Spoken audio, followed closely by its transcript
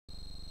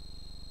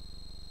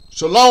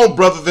Shalom,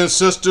 brothers and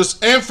sisters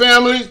and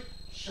family.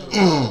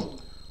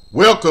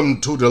 Welcome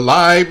to the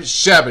live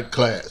Shabbat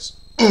class.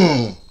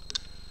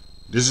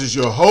 This is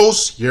your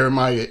host,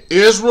 Jeremiah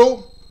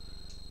Israel,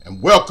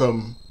 and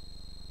welcome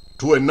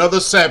to another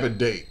Sabbath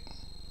day.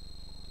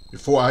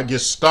 Before I get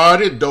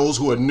started, those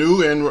who are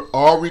new and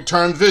are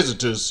return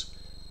visitors,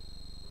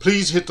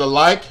 please hit the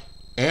like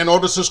and or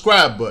the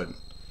subscribe button.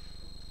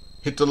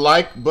 Hit the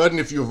like button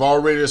if you've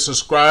already a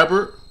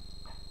subscriber.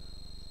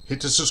 Hit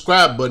the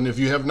subscribe button if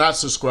you have not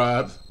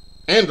subscribed,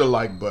 and the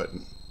like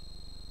button.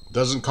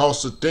 Doesn't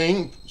cost a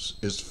thing.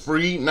 It's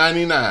free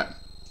 99.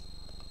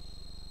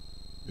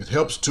 It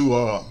helps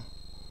to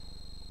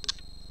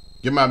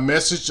get my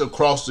message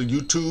across the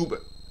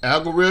YouTube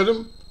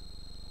algorithm,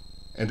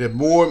 and that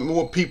more and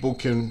more people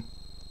can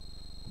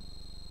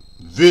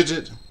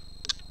visit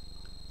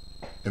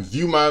and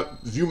view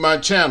my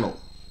channel.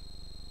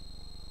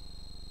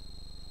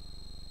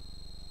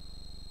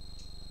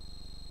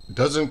 It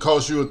doesn't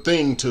cost you a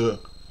thing to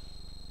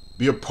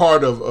be a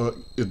part of.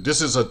 If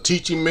this is a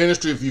teaching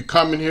ministry, if you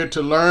come in here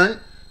to learn,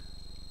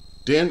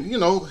 then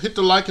hit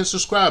the like and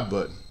subscribe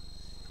button.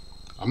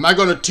 I'm not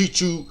going to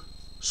teach you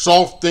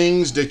soft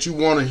things that you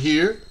want to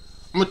hear.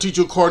 I'm going to teach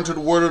you according to the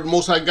word of the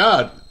Most High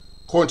God,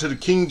 according to the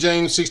King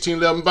James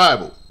 1611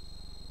 Bible.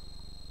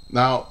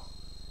 Now,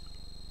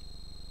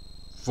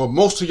 for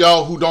most of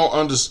y'all who don't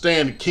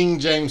understand, the King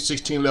James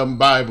 1611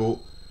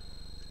 Bible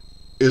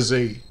is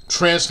a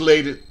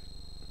translated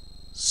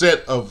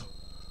set of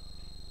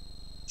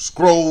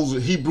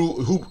scrolls,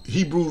 Hebrew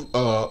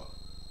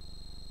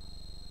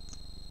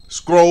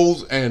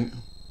scrolls, and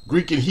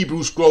Greek and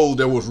Hebrew scrolls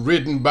that was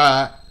written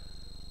by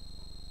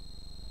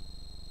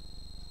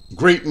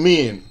great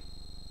men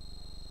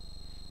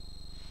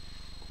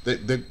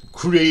that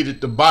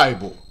created the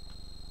Bible.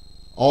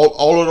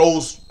 All of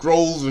those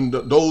scrolls and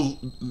those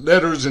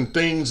letters and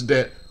things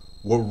that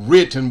were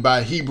written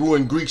by Hebrew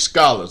and Greek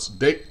scholars.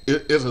 It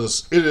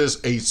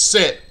is a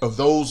set of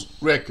those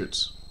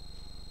records.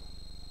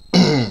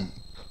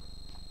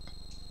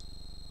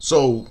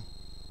 So,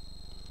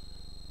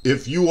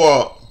 if you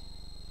are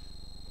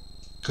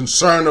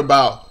concerned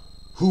about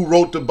who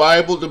wrote the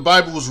Bible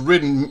was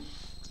written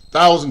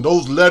thousands.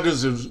 Those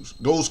letters,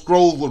 those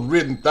scrolls were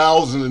written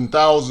thousands and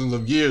thousands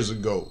of years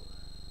ago.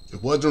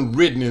 It wasn't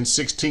written in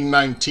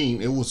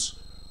 1619. It was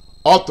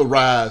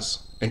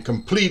authorized and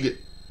completed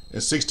in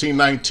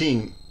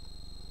 1619.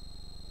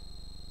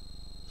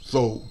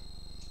 So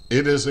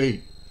it is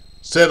a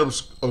set of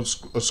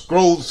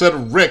scrolls, set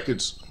of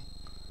records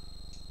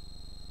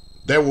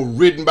that were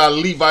written by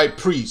Levite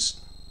priests,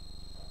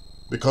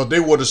 because they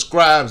were the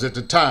scribes at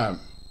the time.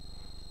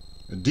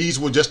 And these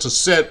were just a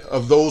set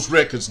of those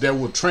records that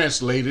were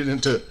translated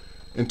into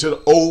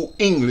the Old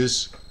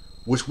English,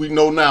 which we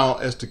know now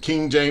as the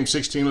King James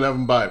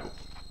 1611 Bible.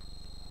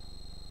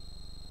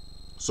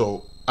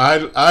 So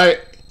I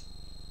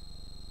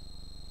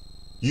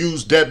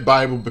used that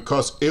Bible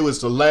because it was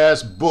the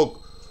last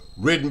book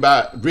written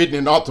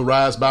and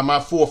authorized by my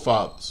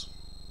forefathers.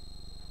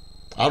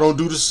 I don't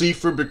do the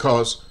Sefer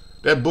because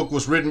that book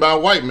was written by a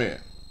white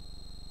man.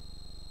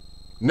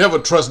 Never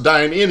trust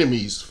thine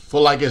enemies, for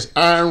like as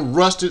iron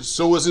rusted,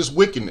 so is his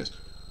wickedness.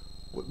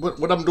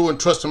 What I'm doing,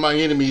 trusting my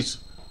enemies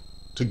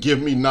to give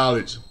me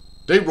knowledge.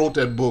 They wrote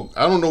that book.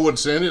 I don't know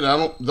what's in it.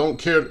 I don't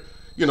care.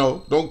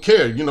 Don't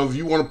care. If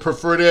you want to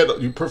prefer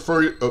that, you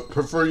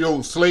prefer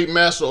your slave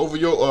master over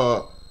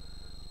your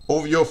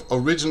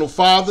original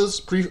fathers,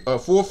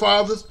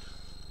 forefathers.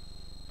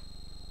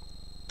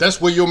 That's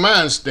where your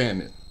mind's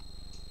standing.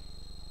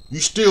 You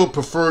still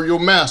prefer your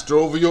master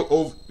over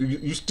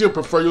you still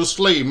prefer your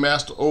slave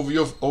master over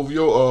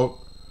your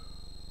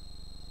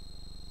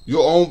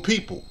own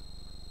people.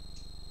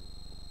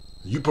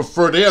 You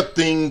prefer their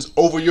things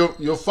over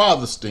your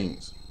father's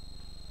things.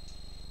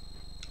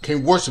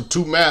 Can't worship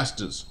two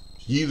masters.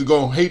 You either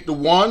gonna hate the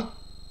one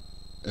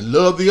and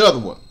love the other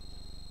one.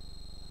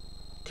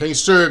 Can't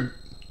serve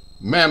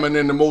Mammon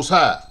and the Most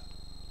High.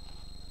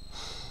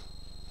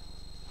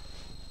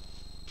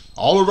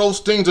 All of those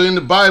things are in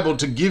the Bible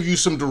to give you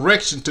some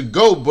direction to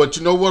go. But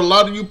you know what? A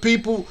lot of you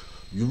people,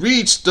 you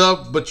read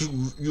stuff, but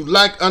you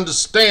lack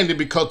understanding,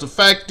 because the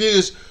fact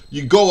is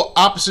you go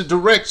opposite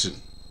direction.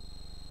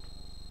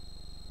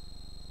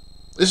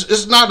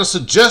 It's not a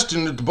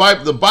suggestion that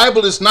the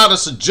Bible is not a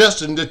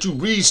suggestion that you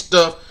read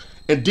stuff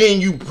and then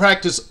you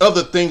practice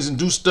other things and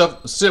do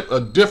stuff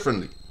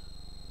differently.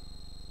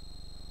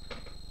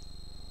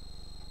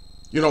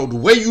 The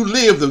way you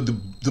live,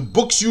 the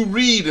books you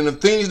read and the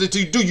things that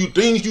you do,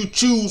 things you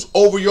choose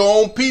over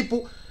your own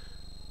people,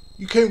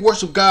 you can't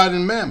worship God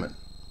and Mammon.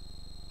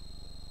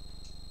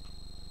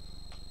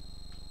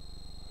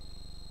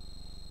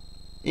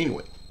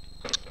 Anyway,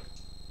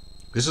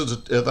 as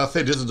I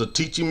said, this is a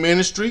teaching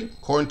ministry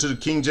according to the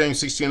King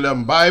James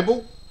 1611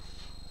 Bible.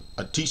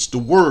 I teach the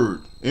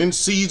word in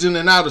season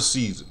and out of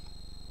season.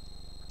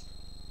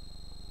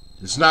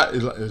 It's not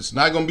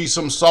going to be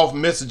some soft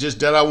messages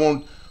that I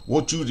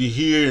want you to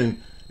hear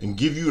and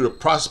give you the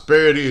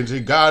prosperity and say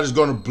God is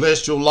going to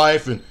bless your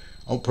life and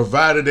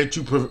provided that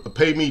you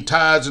pay me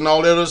tithes and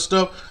all that other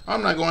stuff,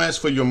 I'm not going to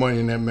ask for your money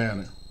in that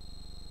manner.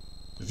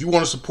 If you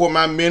want to support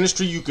my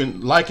ministry, you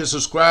can like and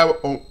subscribe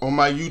on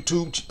my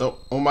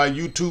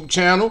YouTube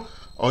channel,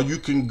 or you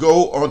can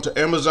go onto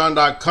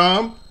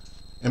Amazon.com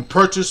and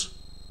purchase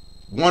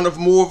one of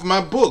more of my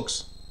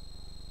books.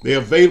 They're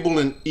available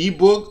in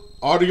ebook,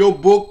 audio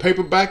book,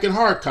 paperback, and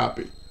hard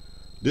copy.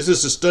 This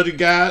is the study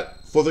guide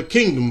for the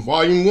kingdom,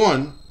 volume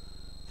 1,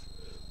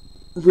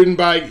 written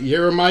by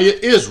Jeremiah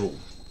Israel.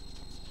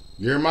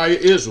 Jeremiah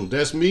Israel,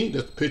 that's me,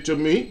 that's a picture of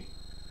me.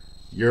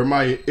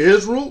 Jeremiah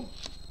Israel.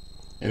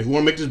 And if you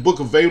want to make this book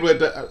available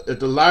at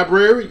the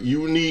library,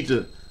 you need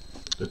the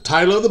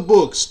title of the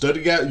book,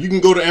 study guide. You can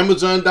go to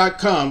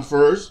Amazon.com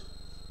first,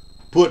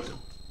 put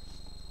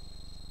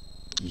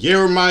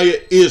Jeremiah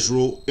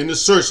Israel in the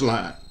search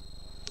line.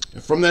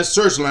 And from that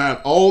search line,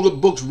 all the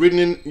books written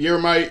in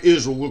Jeremiah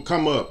Israel will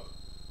come up.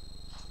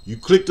 You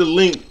click the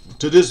link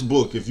to this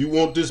book. If you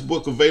want this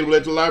book available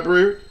at the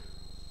library,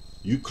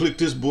 you click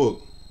this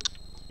book.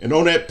 And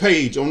on that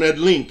page, on that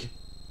link,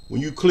 when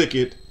you click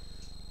it,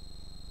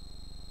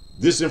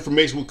 this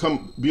information will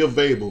be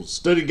available.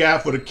 Study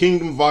Guide for the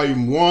Kingdom,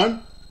 Volume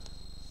 1.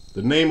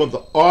 The name of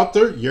the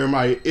author,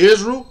 Jeremiah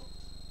Israel.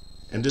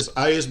 And this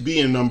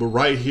ISBN number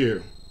right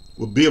here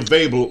will be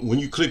available when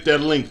you click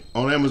that link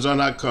on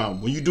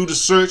Amazon.com. When you do the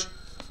search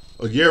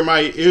of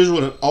Jeremiah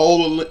Israel, and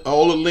all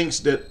the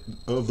links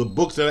of the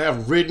books that I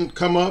have written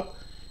come up,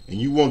 and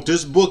you want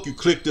this book, you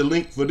click the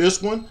link for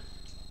this one,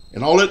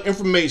 and all that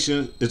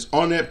information is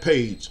on that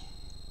page.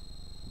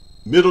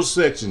 Middle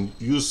section,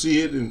 you'll see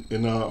it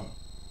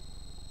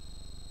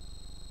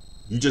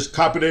you just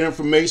copy that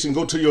information,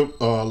 go to your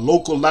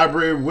local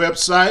library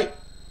website,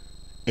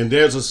 and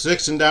there's a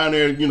section down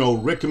there,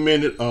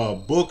 recommended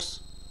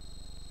books.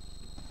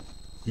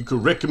 You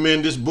could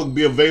recommend this book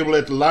be available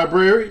at the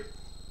library,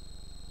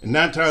 and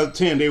 9 times out of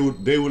 10 they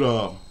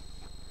would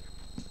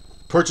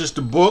purchase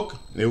the book.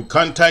 They would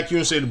contact you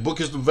and say the book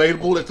is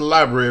available at the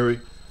library.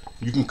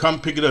 You can come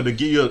pick it up. They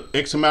give you an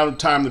X amount of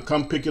time to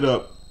come pick it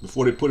up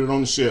before they put it on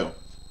the shelf.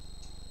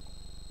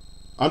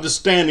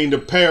 Understanding the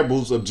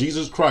parables of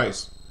Jesus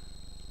Christ.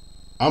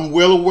 I'm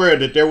well aware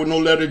that there was no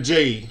letter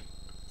J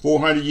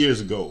 400 years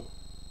ago.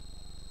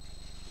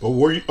 But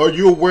are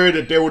you aware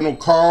that there were no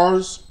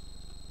cars,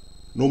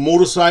 no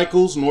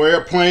motorcycles, no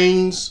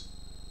airplanes,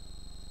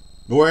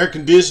 no air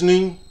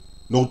conditioning,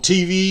 no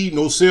TV,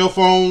 no cell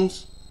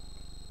phones?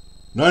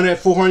 None of that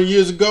 400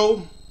 years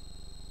ago?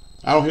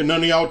 I don't hear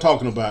none of y'all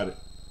talking about it.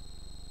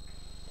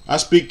 I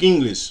speak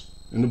English,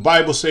 and the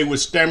Bible says with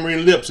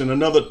stammering lips and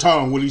another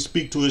tongue will he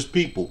speak to his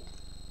people.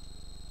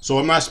 So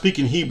I'm not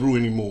speaking Hebrew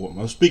anymore.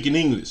 I'm speaking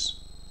English.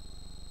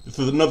 It's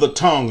another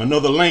tongue,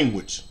 another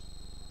language.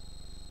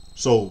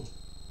 So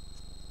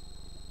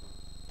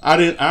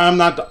I'm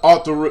not the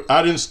author.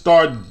 I didn't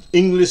start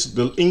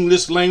the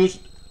English language.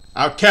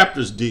 Our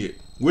captors did.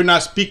 We're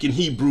not speaking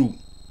Hebrew.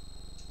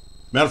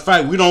 Matter of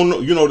fact, we don't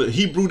know. The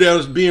Hebrew that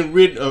was being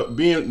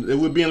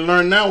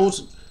learned now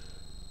was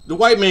the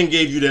white man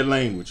gave you that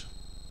language.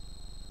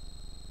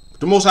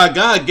 The Most High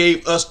God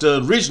gave us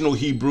the original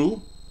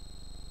Hebrew.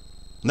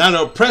 Now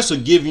the oppressor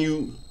giving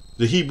you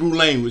the Hebrew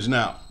language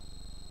now.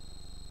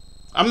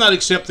 I'm not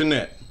accepting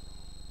that.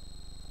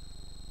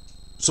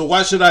 So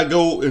why should I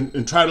go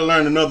and try to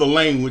learn another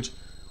language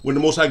when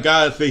the Most High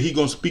God said He's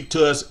going to speak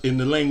to us in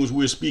the language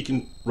we're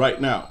speaking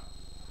right now?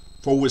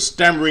 For with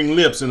stammering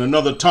lips and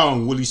another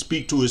tongue will He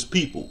speak to His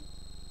people.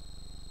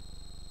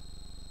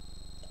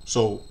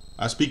 So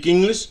I speak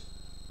English.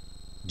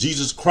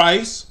 Jesus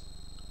Christ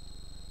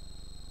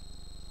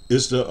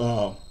is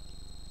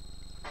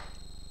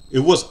it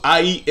was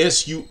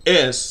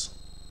IESUS,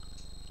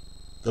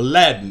 the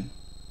Latin,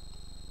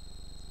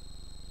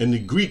 and the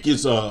Greek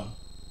is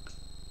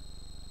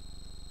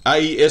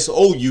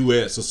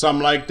IESOUS or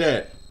something like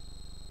that.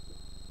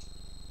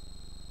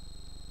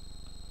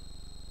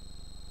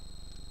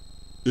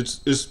 It's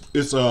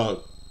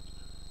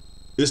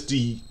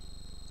the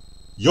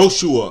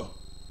Yoshua.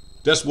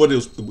 That's what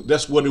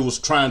it was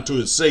trying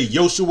to say.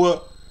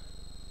 Yoshua,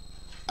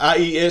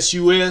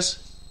 IESUS,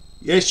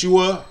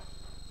 Yeshua.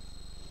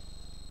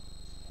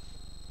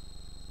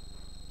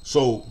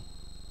 So,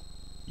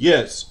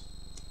 yes,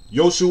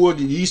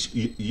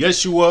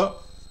 Yeshua,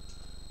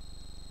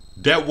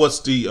 that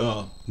was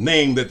the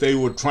name that they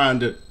were trying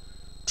to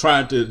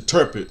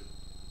interpret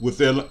with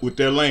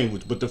their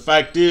language. But the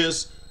fact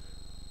is,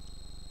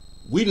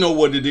 we know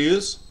what it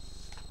is.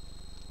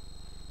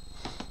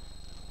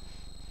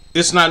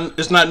 It's not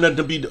nothing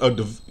to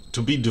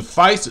be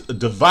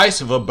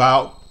divisive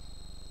about,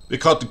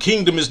 because the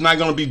kingdom is not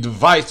going to be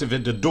divisive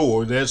at the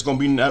door. There's going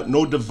to be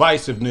no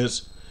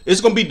divisiveness. It's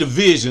going to be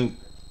division,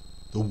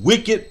 the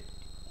wicked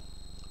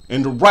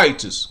and the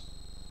righteous.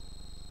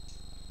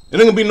 And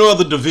there going to be no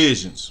other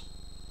divisions.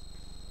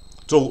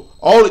 So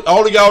all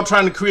of y'all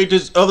trying to create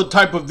these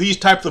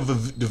types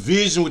of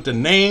division with the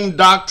name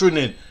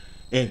doctrine,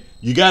 and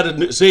you got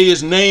to say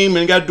His name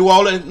and got to do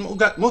all that.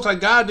 Most of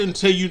God didn't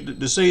tell you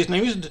to say His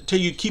name. He didn't tell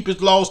you to keep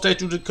His laws,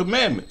 statutes, and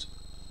commandments.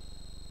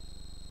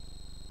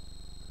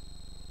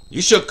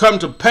 It shall come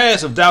to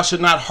pass, if thou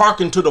shalt not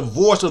hearken to the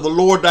voice of the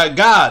Lord thy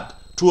God,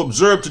 to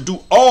observe to do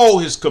all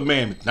his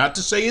commandments, not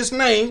to say his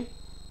name,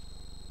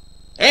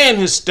 and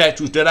his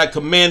statutes that I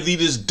command thee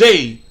this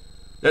day,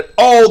 that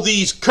all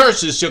these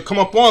curses shall come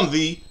upon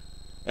thee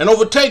and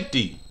overtake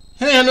thee.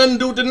 It ain't nothing to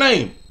do with the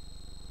name.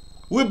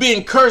 We're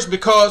being cursed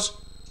because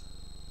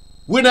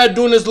we're not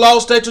doing his law,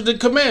 statutes, and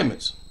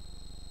commandments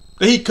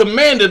that he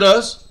commanded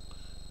us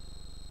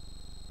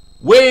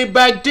way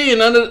back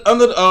then under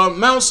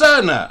Mount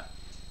Sinai.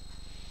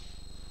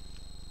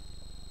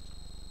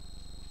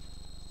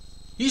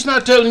 He's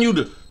not telling you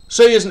to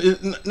say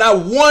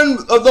not one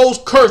of those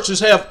curses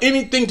have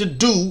anything to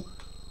do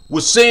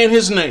with saying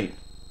his name.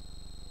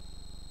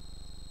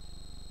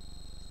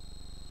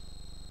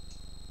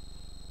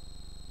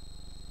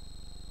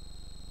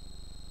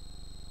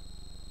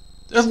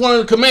 That's one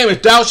of the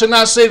commandments. Thou shalt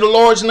not say the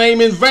Lord's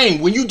name in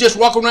vain. When you just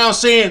walk around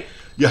saying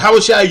Yahweh,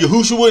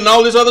 Yahushua, and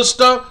all this other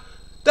stuff,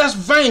 that's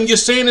vain. You're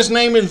saying his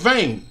name in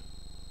vain.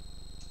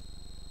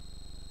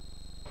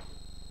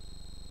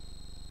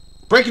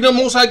 Breaking the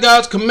Most High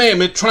God's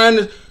commandment, trying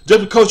to,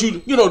 just because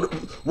you know,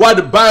 why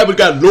the Bible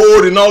got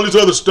Lord and all this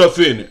other stuff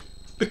in it.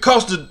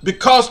 Because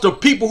the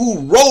people who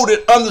wrote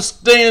it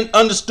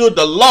understood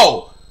the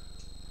law.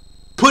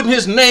 Putting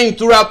his name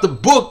throughout the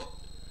book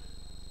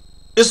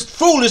is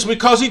foolish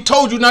because he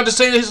told you not to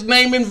say his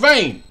name in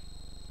vain.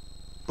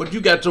 But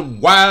you got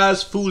some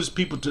wise, foolish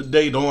people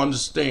today don't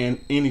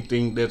understand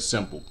anything that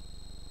simple.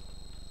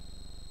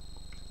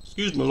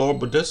 Excuse me, Lord,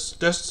 but that's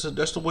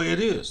the way it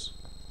is.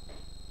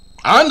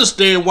 I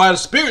understand why the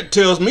Spirit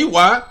tells me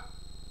why.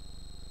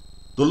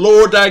 The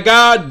Lord thy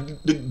God,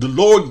 the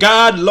Lord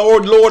God,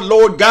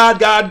 Lord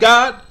God,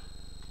 God.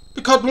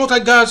 Because the Most High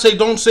God say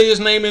don't say his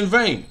name in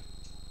vain.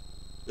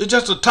 It's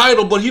just a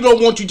title, but he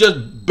don't want you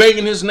just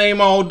banging his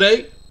name all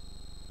day.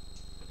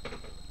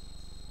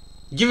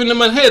 Giving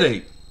them a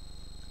headache.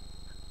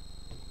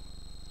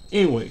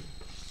 Anyway,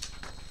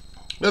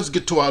 let's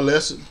get to our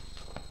lesson.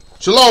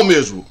 Shalom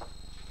Israel.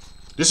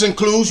 This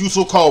includes you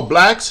so-called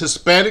blacks,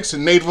 Hispanics,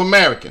 and Native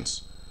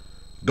Americans.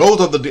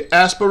 Those of the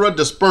diaspora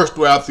dispersed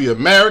throughout the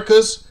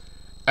Americas,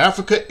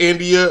 Africa,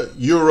 India,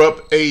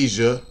 Europe,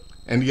 Asia,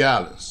 and the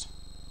islands.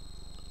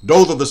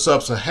 Those of the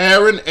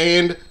sub-Saharan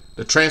and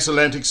the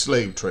transatlantic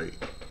slave trade.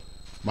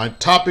 My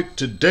topic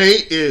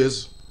today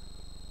is,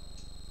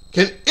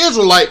 can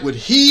Israelite with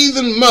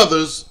heathen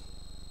mothers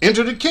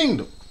enter the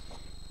kingdom?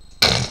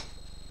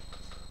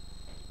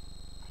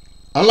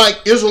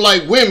 Unlike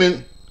Israelite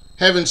women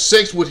having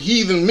sex with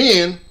heathen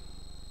men,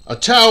 a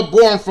child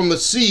born from the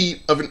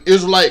seed of an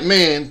Israelite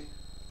man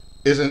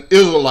is an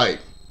Israelite.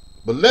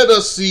 But let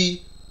us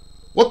see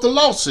what the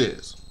law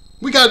says.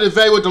 We got to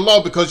evaluate the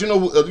law because, you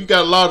know, you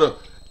got a lot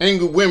of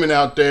angry women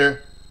out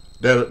there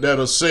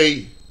that'll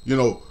say, you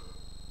know,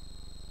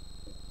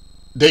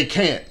 they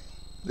can't.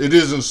 It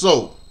isn't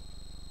so.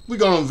 We're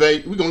going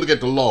to look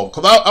at the law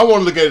because I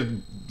want to look at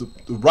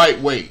it the right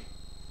way.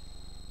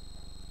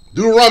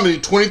 Deuteronomy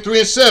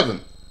 23:7.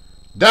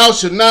 Thou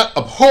shalt not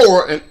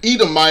abhor an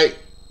Edomite,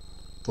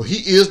 for he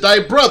is thy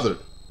brother.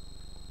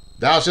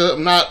 Thou shalt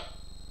not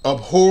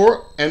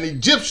abhor an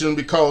Egyptian,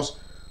 because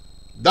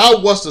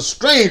thou wast a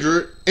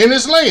stranger in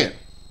his land.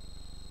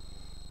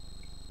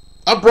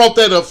 I brought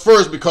that up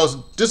first because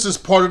this is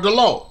part of the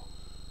law.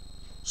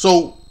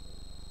 So,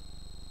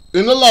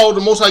 in the law,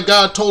 the Most High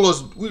God told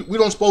us we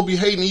don't supposed to be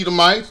hating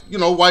Edomites, you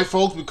know, white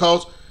folks,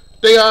 because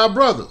they are our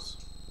brothers.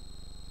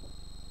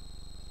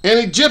 And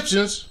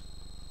Egyptians,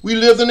 we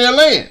lived in their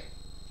land.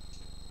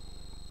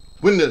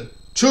 When the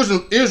children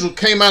of Israel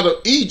came out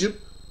of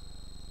Egypt,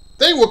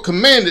 they were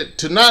commanded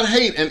to not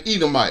hate an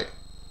Edomite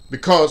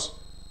because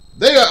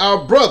they are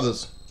our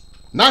brothers,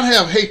 not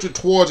have hatred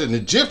towards an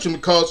Egyptian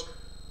because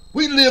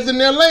we lived in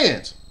their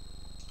lands.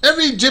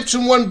 Every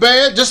Egyptian wasn't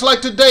bad, just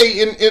like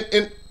today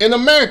in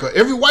America.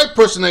 Every white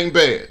person ain't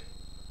bad.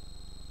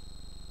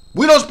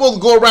 We don't supposed to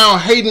go around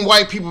hating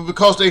white people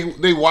because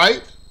they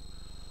white.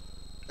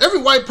 Every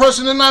white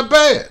person is not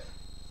bad.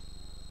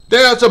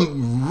 There are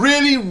some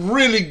really,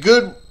 really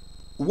good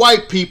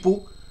white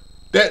people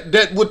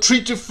that would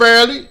treat you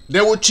fairly,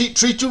 that would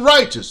treat you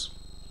righteous.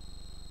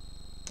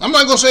 I'm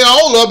not going to say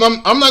all of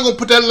them. I'm not going to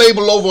put that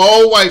label over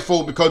all white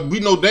folk because we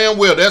know damn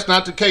well that's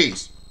not the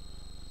case.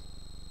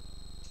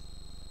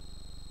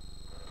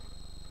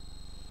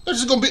 That's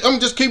just going to be, I'm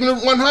just keeping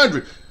it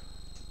 100.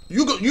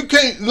 You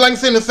can't, like I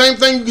said, the same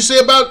thing you can say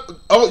about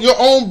your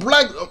own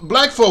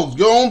black folks,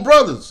 your own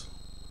brothers.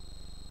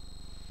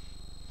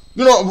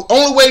 You know, the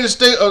only way to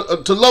stay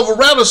to love a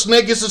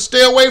rattlesnake is to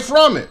stay away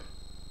from it.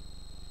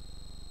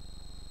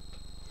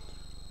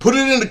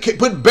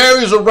 Put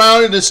barriers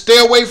around it and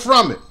stay away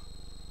from it,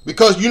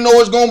 because you know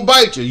it's gonna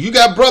bite you. You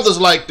got brothers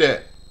like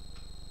that.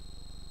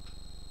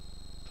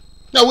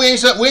 Now we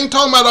ain't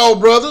talking about all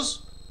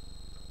brothers,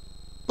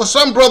 but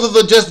some brothers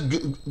are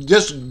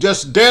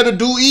just dare to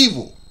do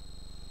evil.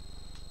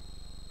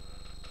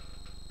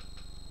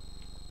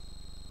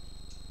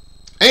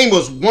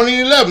 Amos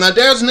 1:11. Now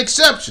there's an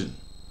exception.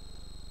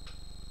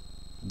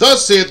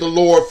 Thus saith the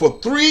Lord, for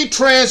 3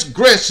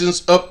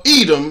 transgressions of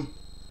Edom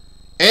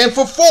and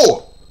for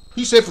 4.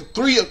 He said for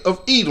 3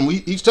 of Edom.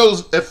 He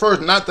tells us at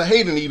first not the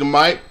Heathen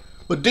Edomite,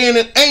 but then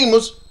in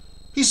Amos,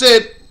 he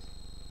said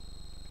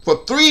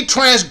for 3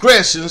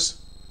 transgressions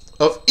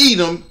of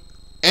Edom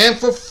and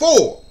for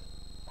 4.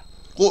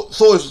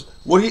 So it's,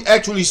 what he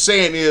actually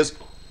saying is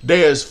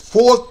there's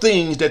 4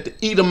 things that the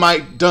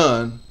Edomite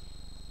done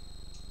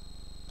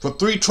for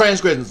 3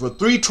 transgressions. For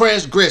 3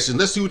 transgressions,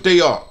 let's see what they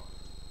are.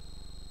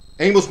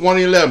 Amos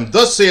 1:11.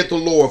 Thus saith the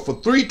Lord, for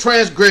 3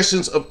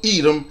 transgressions of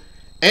Edom,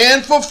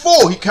 and for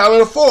 4, he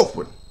counted a 4th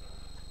one,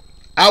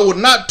 I will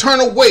not turn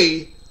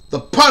away the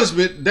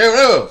punishment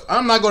thereof.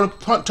 I'm not going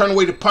to turn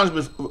away the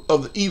punishment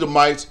of the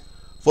Edomites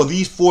for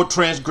these 4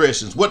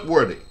 transgressions. What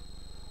were they?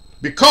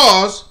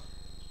 Because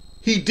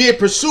he did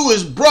pursue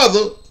his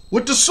brother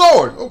with the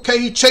sword. Okay,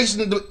 he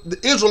chasing the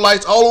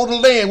Israelites all over the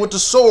land with the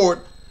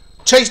sword,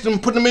 chased them,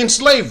 putting them in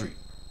slavery.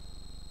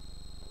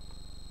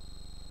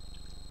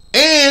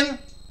 And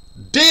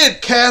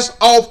did cast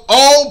off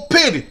all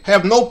pity,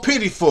 have no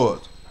pity for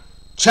us.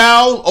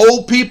 Child,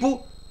 old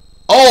people,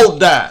 all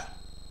die.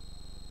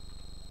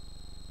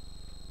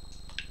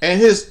 And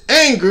his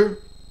anger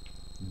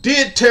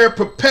did tear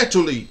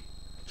perpetually.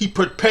 He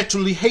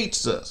perpetually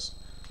hates us.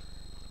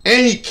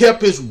 And he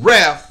kept his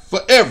wrath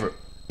forever.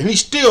 And he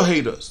still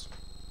hates us.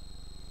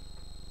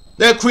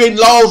 They're creating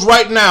laws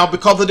right now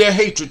because of their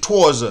hatred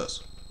towards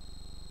us.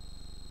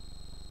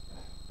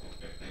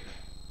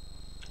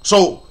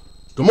 So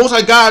the Most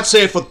High God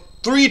said for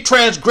 3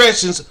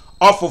 transgressions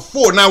are for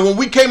 4. Now when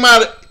we came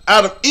out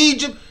of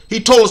Egypt,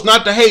 he told us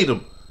not to hate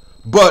them.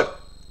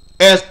 But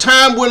as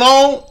time went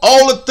on,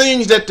 all the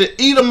things that the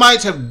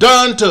Edomites have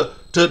done to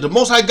the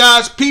Most High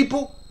God's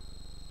people,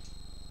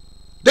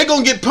 they're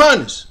going to get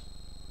punished.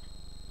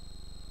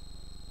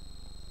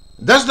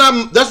 That's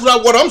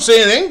not what I'm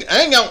saying.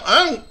 I'm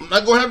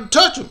not going to have to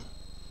touch them.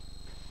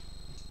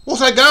 Most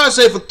High God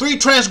said for 3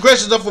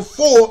 transgressions or for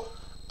 4,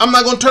 I'm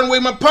not going to turn away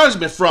my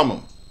punishment from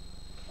them.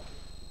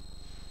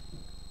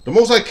 The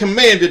Most High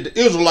commanded the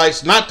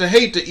Israelites not to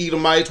hate the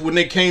Edomites when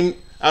they came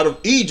out of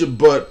Egypt,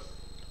 but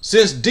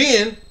since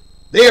then,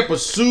 they have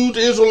pursued the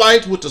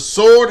Israelites with the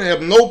sword,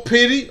 have no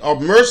pity or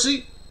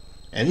mercy,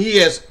 and he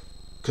has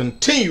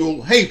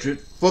continual hatred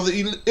for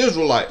the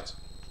Israelites.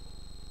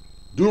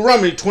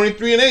 Deuteronomy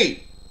 23:8.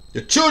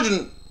 The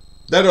children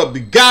that are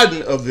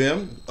begotten of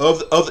them, of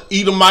the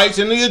Edomites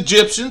and the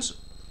Egyptians,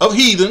 of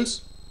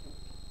heathens.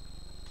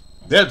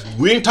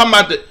 We ain't talking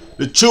about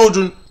the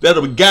children that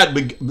are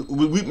begotten.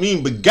 We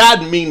mean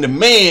begotten mean the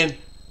man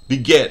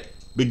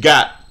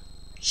begot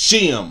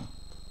Shem.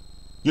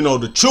 You know,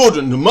 the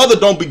children, the mother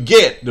don't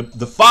beget,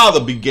 the father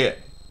begot.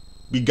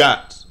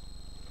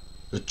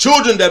 The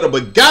children that are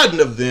begotten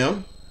of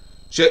them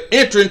shall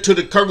enter into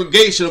the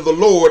congregation of the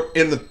Lord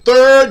in the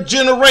 3rd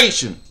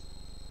generation.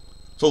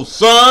 So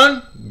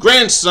son,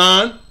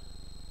 grandson,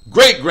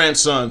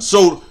 great-grandson.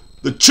 So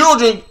the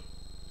children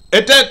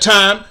at that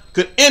time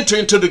could enter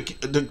into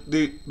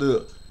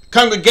the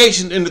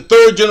congregation in the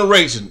 3rd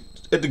generation,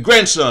 at the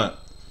grandson,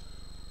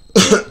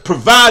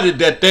 provided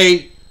that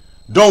they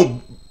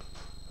don't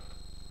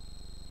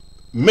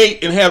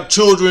mate and have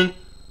children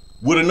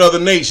with another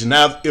nation.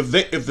 Now, if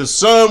the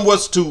son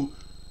was to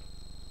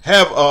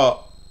have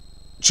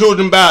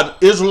children by an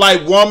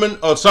Israelite woman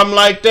or something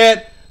like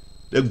that,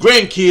 the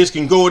grandkids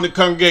can go in the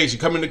congregation,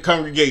 come in the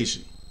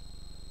congregation.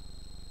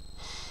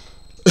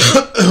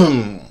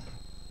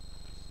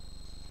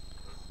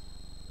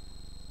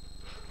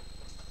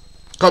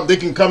 They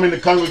can come in the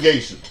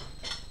congregation.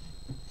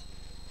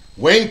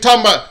 We ain't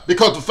talking about,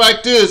 because the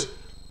fact is,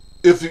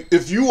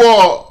 if you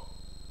are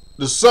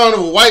the son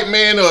of a white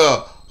man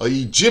or an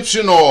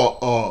Egyptian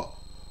or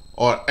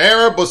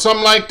Arab or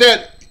something like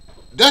that,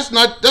 that's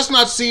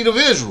not seed of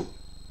Israel.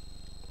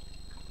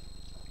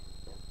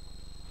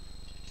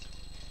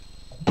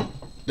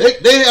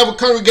 They have a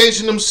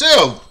congregation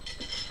themselves,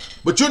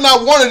 but you're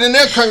not wanted in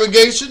their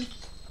congregation.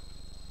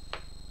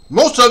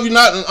 Most of you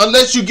not,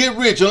 unless you get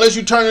rich, unless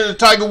you turn into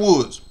Tiger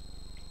Woods.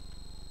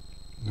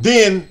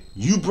 Then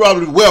you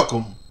probably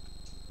welcome,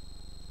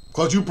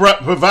 because you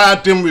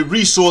provide them with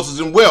resources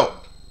and wealth.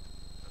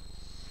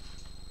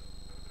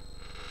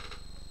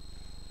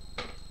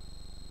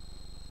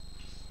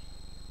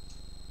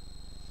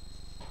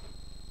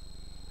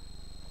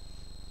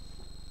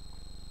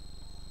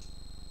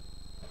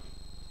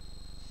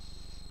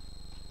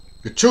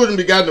 The children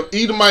begotten of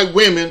Edomite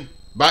women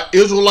by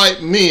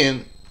Israelite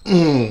men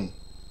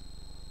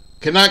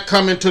cannot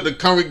come into the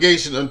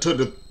congregation until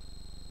the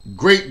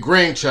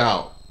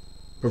great-grandchild,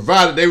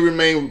 provided they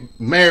remain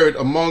married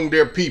among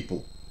their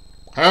people.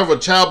 However, a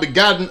child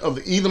begotten of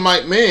the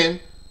Edomite man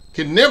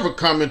can never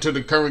come into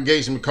the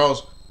congregation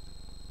because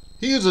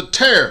he is a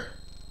terror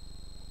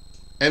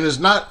and is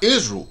not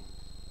Israel.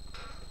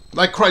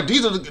 Like Christ,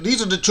 these are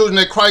the children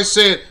that Christ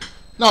said,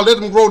 no, let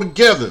them grow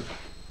together.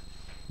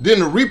 Then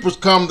the reapers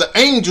come, the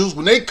angels,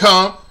 when they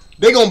come,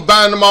 they're going to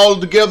bind them all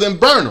together and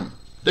burn them.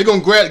 They're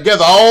going to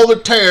gather all the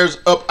tares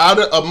up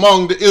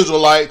among the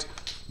Israelites,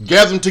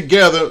 gather them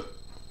together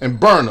and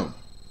burn them.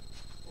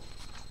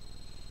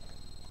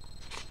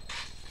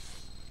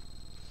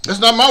 That's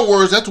not my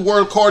words. That's the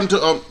word according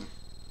to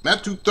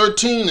Matthew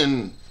 13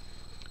 and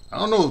I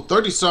don't know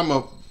 30 some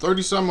or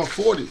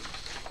 40.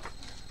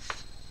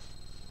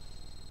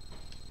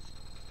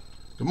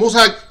 The Most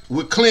High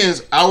would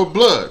cleanse our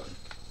blood.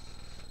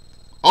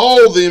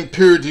 All the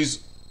impurities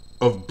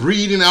of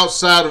breeding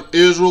outside of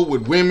Israel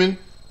with women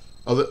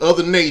of the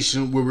other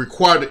nation will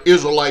require the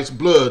Israelites'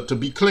 blood to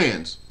be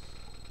cleansed.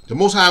 The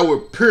Most High will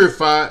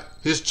purify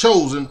his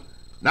chosen,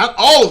 not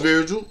all of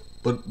Israel,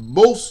 but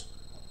most,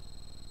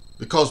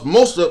 because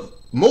most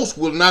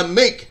will not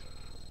make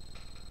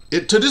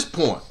it to this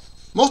point.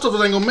 Most of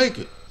us ain't gonna make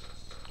it.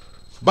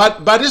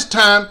 But by this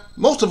time,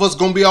 most of us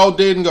gonna be all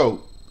dead and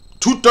go.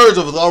 2/3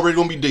 of us already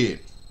gonna be dead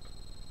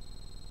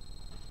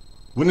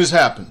when this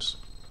happens.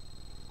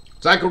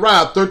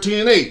 Zechariah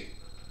 13:8.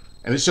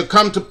 And it shall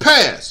come to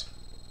pass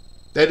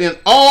that in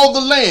all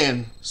the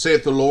land,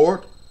 saith the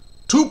Lord,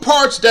 2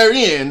 parts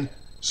therein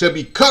shall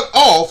be cut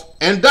off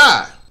and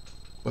die,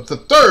 but the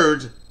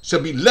third shall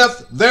be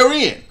left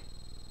therein.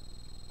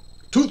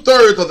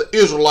 2/3 of the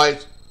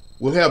Israelites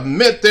will have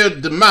met their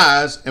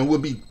demise and will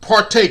be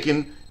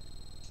partaken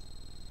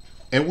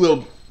and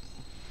will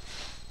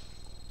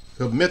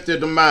have met their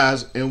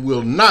demise and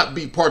will not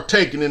be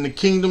partaken in the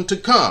kingdom to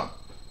come.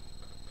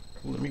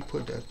 Let me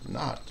put that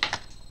not.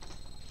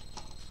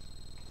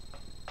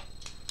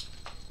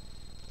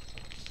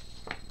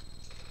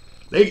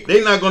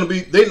 They're not going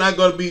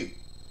to be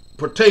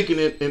partaking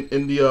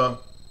in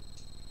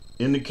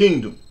the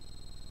kingdom.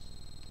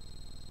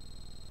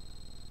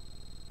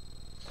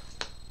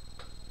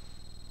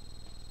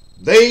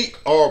 They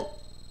are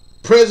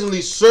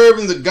presently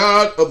serving the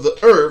God of the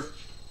earth,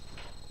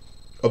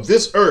 of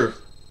this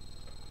earth,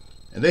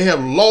 and they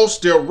have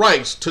lost their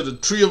rights to the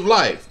tree of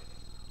life.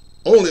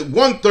 Only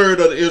 1/3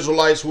 of the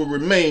Israelites will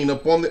remain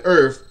upon the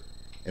earth,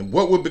 and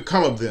what will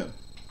become of them?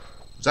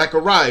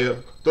 Zechariah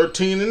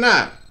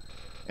 13:9.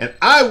 And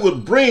I will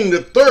bring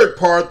the third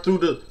part through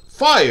the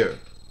fire,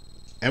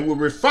 and will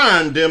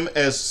refine them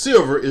as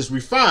silver is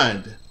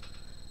refined,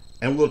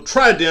 and will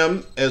try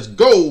them as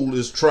gold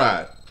is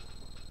tried.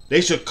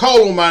 They shall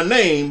call on my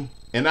name,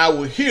 and I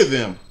will hear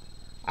them.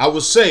 I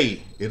will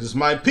say, it is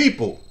my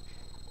people.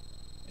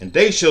 And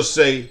they shall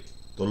say,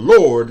 the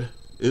Lord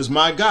is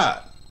my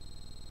God.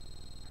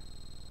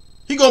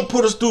 He gonna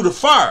put us through the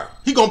fire.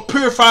 He gonna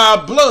purify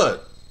our blood.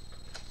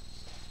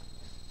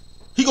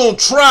 He gonna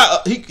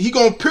he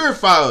gonna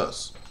purify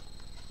us.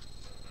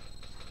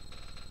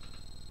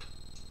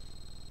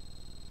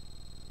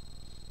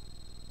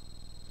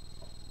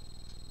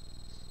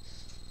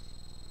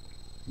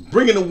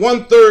 Bringing the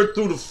 1/3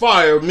 through the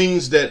fire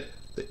means that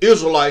the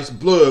Israelites'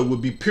 blood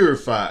would be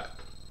purified.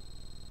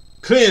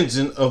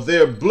 Cleansing of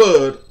their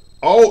blood,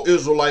 all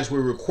Israelites will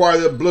require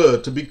their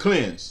blood to be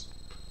cleansed.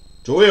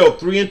 Joel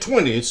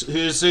 3:20.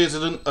 Here it says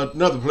in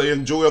another place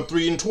in Joel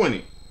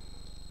 3:20.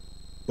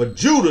 But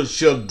Judah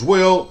shall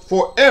dwell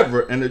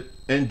forever,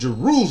 and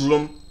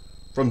Jerusalem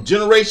from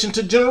generation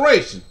to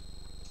generation.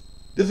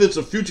 This is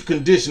a future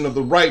condition of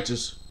the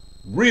righteous,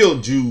 real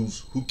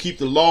Jews who keep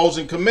the laws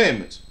and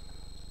commandments.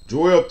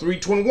 Joel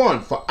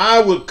 3:21. For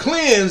I will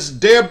cleanse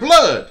their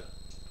blood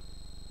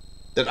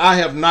that I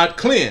have not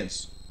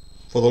cleansed,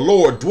 for the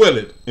Lord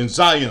dwelleth in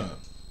Zion.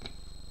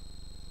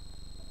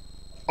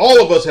 All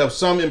of us have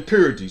some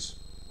impurities.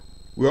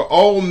 We are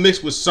all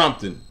mixed with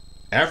something.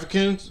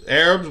 Africans,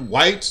 Arabs,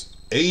 whites,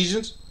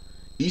 Asians,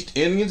 East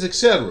Indians,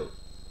 etc.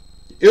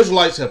 The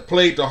Israelites have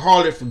played the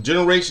harlot from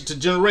generation to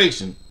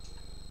generation.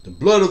 The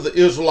blood of the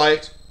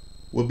Israelites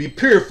will be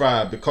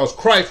purified because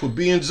Christ will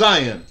be in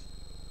Zion.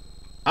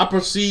 I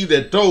perceive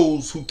that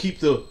those who keep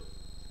the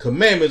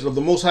commandments of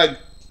the Most High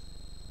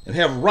and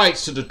have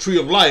rights to the tree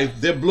of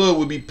life, their blood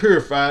will be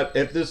purified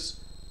at this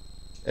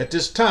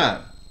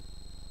time.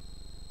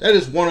 That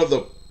is one of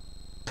the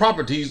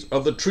properties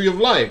of the tree of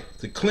life,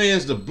 to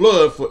cleanse the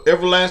blood for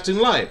everlasting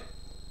life.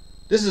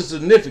 This is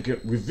significant,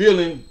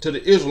 revealing to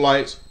the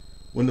Israelites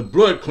when the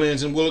blood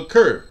cleansing will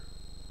occur.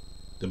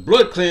 The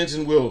blood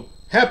cleansing will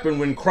happen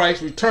when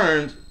Christ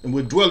returns and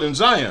will dwell in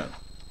Zion.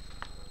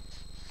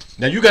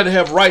 Now you got to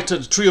have right to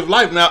the tree of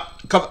life. Now,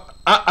 because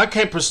I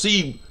can't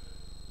perceive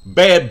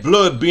bad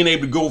blood being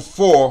able to go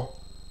forth,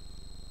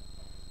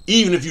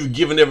 even if you've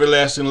given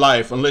everlasting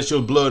life, unless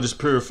your blood is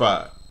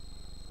purified.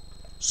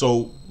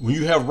 So when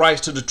you have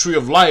rights to the tree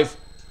of life,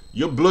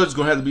 your blood's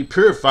going to have to be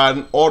purified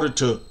in order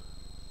to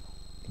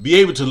be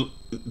able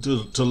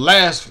to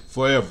last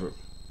forever.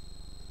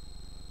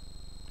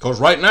 Because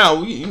right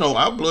now,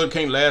 our blood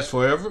can't last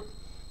forever.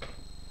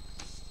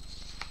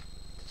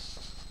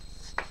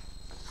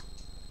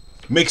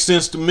 Makes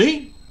sense to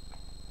me.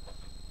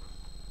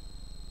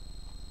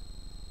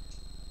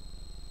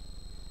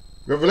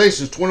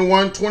 Revelations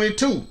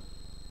 21:22.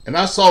 And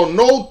I saw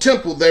no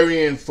temple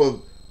therein,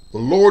 for the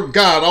Lord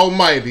God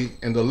Almighty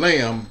and the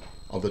Lamb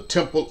are the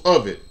temple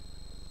of it.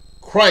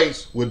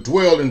 Christ would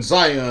dwell in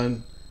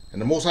Zion,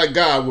 and the Most High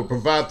God would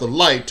provide the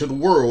light to the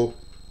world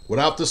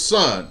without the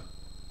sun,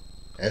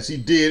 as he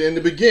did in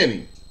the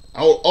beginning.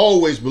 I will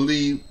always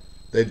believe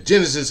that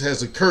Genesis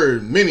has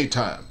occurred many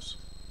times.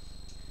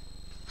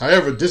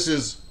 However, this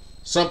is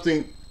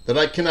something that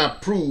I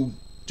cannot prove,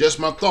 just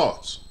my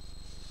thoughts.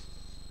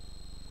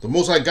 The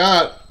Most High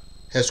God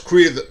has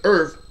created the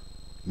earth,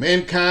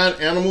 mankind,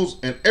 animals,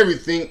 and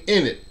everything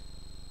in it,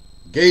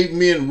 gave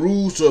men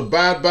rules to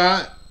abide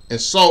by, and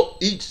saw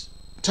each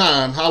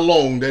time how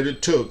long that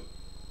it took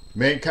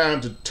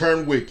mankind to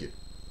turn wicked.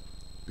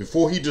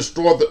 Before he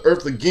destroyed the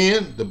earth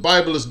again, the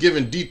Bible is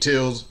giving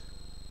details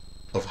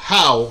of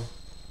how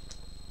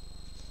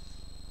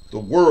the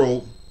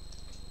world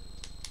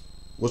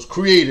was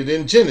created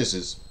in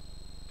Genesis.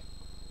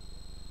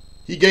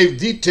 He gave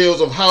details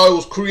of how it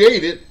was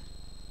created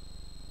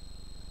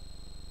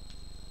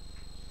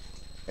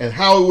and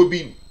how it would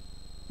be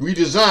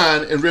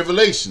redesigned in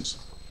Revelations.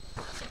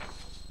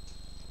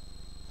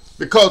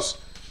 Because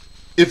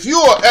if you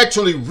are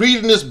actually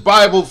reading this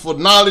Bible for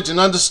knowledge and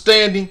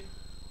understanding,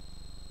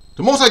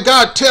 the Most High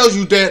God tells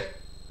you that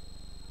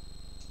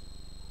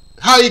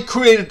how he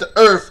created the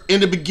earth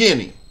in the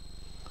beginning.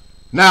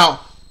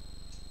 Now,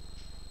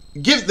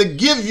 give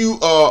you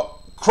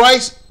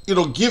Christ,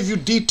 give you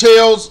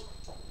details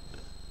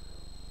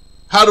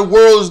how the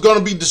world is going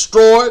to be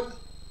destroyed.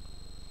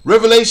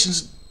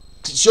 Revelations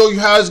to show you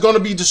how it's going to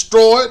be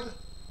destroyed.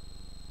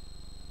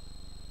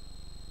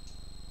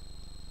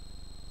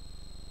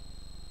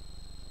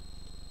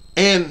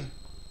 And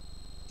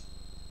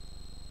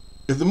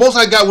if the Most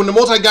High God, when the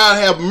Most High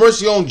God have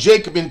mercy on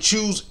Jacob and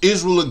choose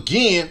Israel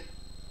again,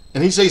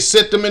 and he say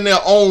set them in their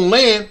own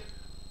land,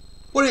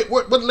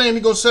 what land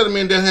he gonna set them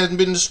in that hasn't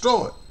been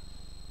destroyed?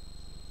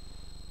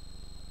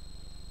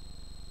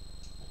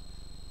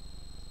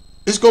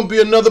 It's gonna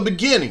be another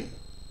beginning.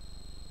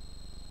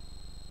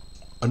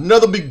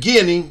 Another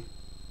beginning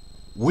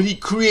when he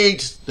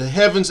creates the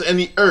heavens and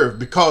the earth,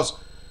 because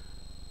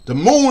the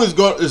moon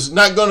is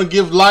not gonna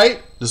give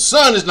light, the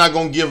sun is not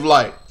gonna give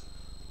light.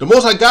 The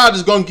Most High God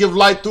is going to give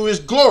light through his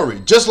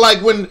glory. Just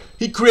like when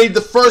he created the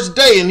first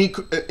day and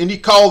he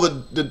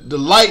called the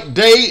light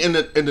day and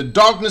the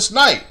darkness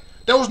night.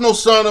 There was no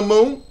sun or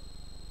moon.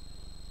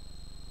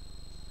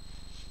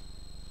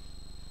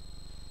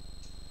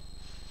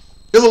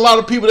 There's a lot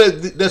of people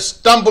that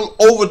stumble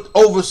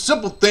over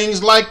simple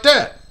things like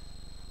that.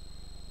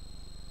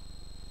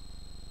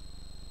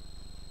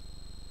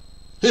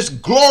 His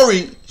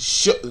glory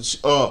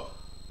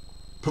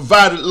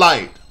provided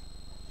light.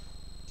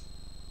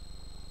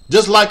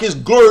 Just like his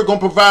glory going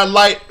to provide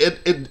light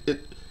at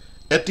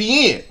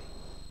the end.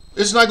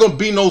 It's not going to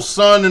be no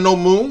sun and no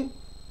moon.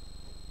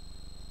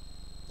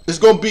 It's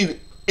going to be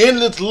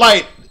endless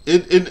light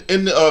in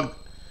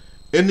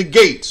the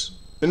gates,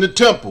 in the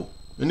temple,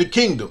 in the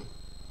kingdom.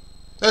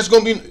 That's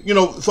going to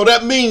be, so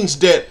that means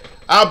that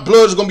our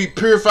blood is going to be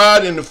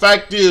purified, and the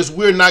fact is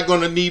we're not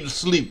going to need to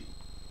sleep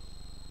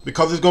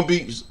because there's going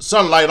to be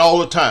sunlight all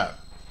the time.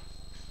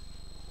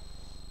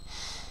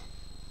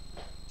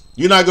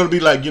 You're not going to be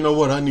like, you know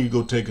what, I need to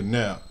go take a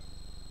nap.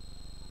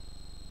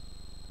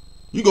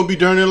 You're going to be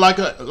down there like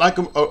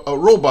a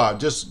robot.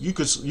 Just you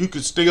could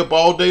stay up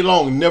all day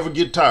long and never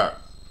get tired.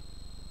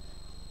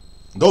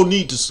 Don't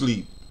need to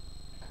sleep.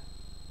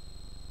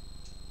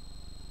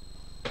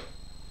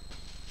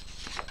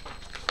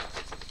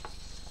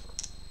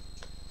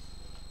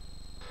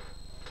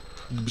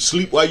 You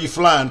sleep while you're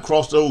flying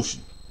across the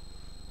ocean.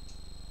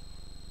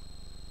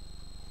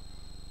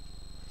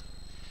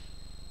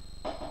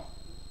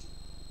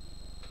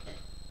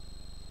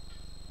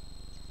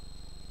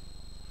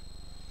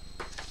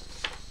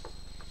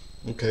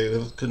 Okay,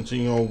 let's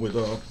continue on with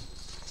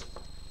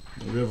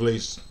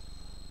Revelation,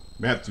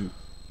 Matthew.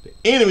 The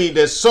enemy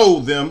that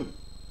sold them,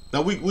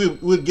 now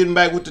we're getting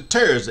back with the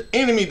tares. The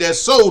enemy that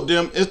sold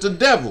them is the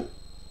devil.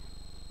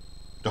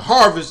 The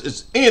harvest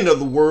is the end of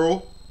the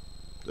world.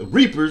 The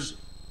reapers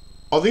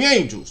are the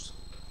angels.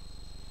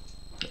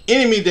 The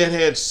enemy that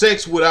had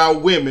sex with our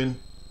women,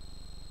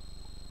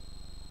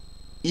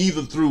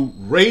 either through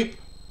rape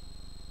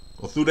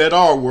or through that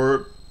R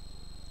word,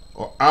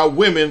 or our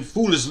women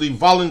foolishly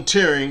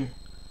volunteering,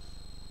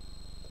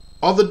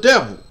 are the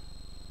devil,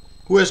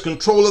 who has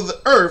control of the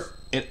earth,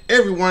 and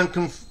everyone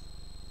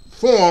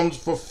conforms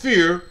for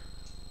fear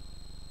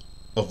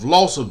of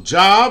loss of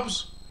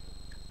jobs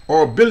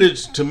or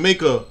ability to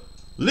make a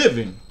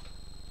living.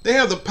 They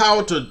have the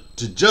power to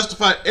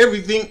justify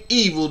everything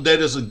evil that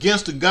is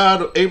against the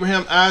God of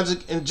Abraham, Isaac,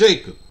 and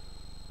Jacob.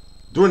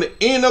 During the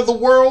end of the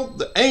world,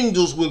 the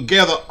angels will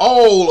gather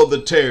all of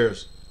the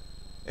tares.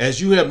 As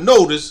you have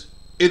noticed,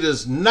 it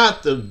is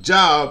not the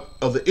job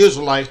of the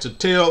Israelites to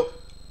tell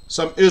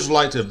some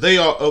Israelites if they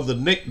are of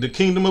the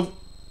kingdom of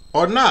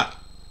or not.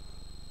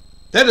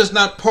 That is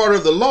not part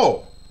of the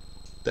law.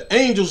 The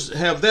angels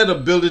have that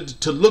ability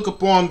to look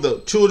upon the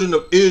children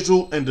of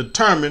Israel and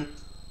determine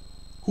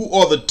who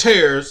are the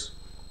tares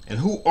and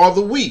who are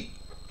the wheat.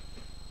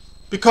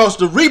 Because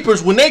the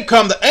reapers, when they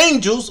come, the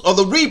angels are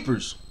the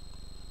reapers.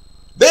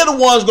 They're the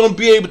ones going to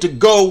be able to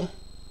go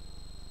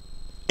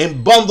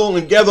and bundle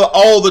and gather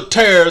all the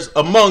tares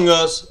among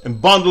us and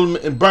bundle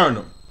them and burn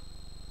them.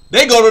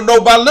 They're going to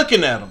know by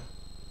looking at them.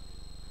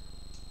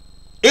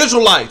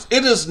 Israelites,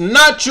 it is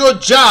not your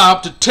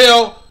job to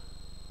tell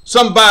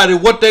somebody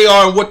what they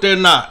are and what they're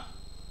not.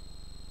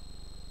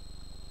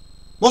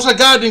 Most High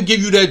God didn't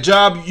give you that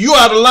job. You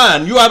out of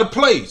line. You out of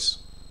place.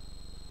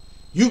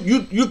 You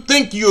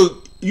think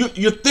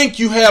you think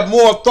you have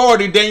more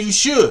authority than you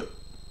should.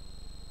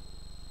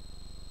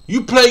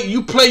 You play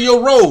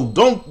your role.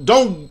 Don't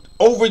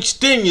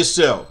overextend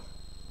yourself.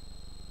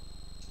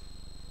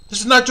 This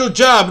is not your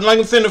job. And like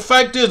I'm saying, the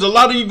fact is, a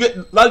lot of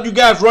you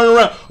guys running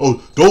around.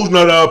 Oh, those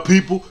not our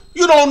people.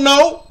 You don't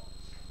know.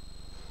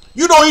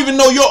 You don't even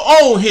know your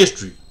own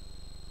history.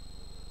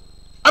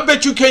 I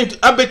bet you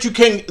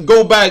can't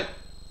go back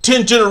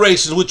 10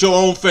 generations with your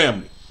own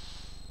family.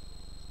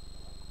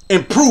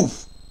 And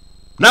proof.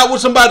 Not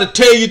with somebody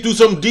tell you through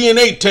some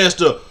DNA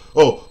test or,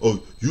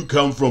 oh, you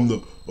come from the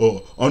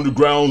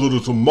undergrounds of the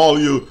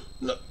Somalia.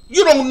 No,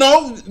 you don't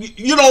know.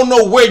 You don't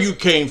know where you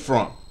came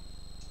from.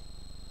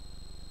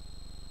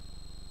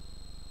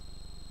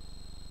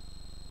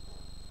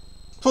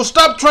 So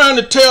stop trying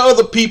to tell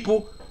other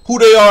people who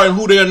they are and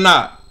who they are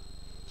not.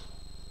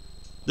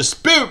 The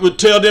Spirit will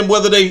tell them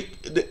whether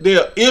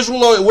they're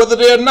Israel or whether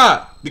they are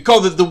not.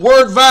 Because if the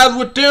word vibes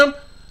with them,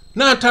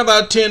 9 times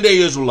out of 10 they're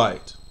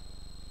Israelites.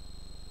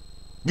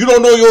 You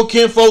don't know your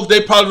kin folks,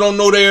 they probably don't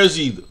know theirs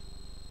either.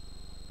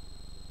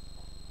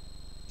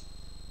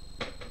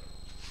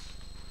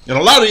 And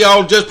a lot of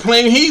y'all just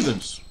plain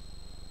heathens.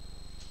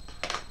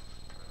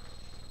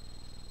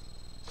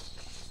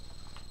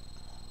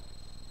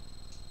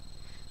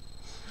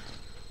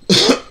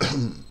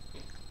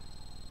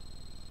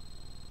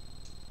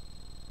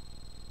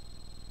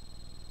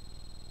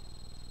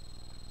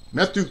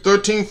 Matthew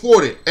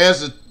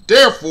 13:40.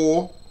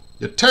 Therefore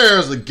your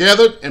tares are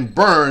gathered and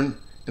burned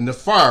in the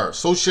fire,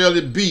 so shall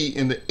it be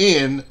in the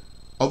end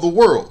of the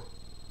world.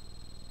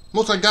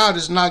 Most High God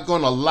is not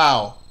going to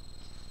allow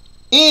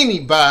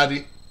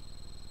anybody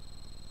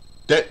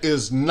that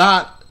is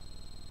not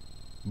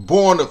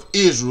born of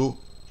Israel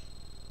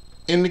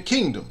in the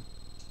kingdom.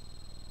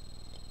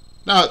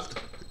 Now,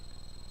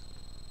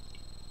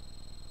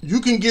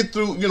 you can get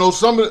through. You know,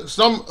 some of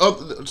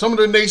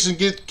the nations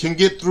can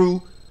get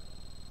through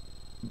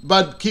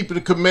by keeping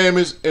the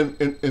commandments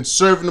and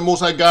serving the Most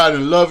High God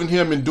and loving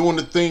Him and doing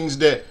the things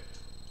that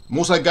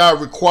Most High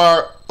God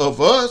require of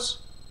us.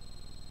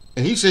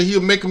 And He said He'll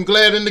make them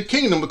glad in the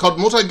kingdom, because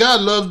the Most High God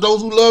loves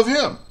those who love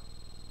Him.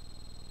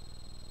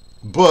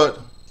 But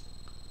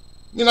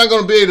you're not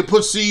going to be able to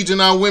put seeds in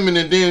our women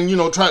and then, you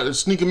know, try to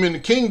sneak them in the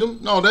kingdom.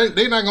 No,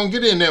 they're not going to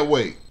get in that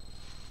way.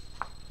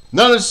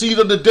 None of the seed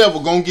of the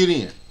devil going to get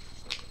in.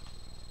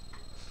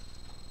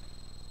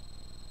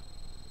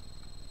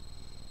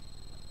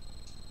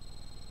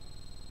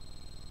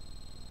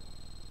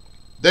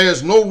 There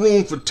is no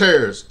room for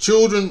tares,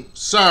 children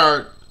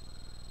sired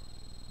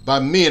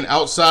by men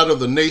outside of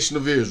the nation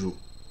of Israel.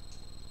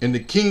 In the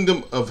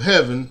kingdom of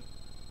heaven,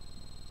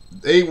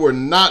 they were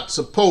not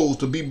supposed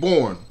to be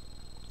born.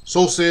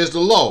 So says the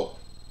law.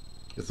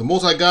 If the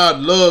Most High God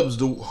loves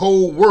the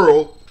whole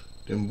world,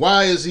 then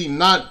why is He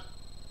not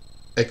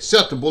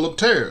acceptable of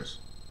tares?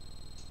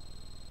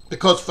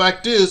 Because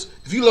fact is,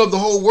 if you love the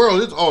whole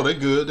world, it's, oh, they're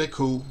good, they're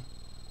cool.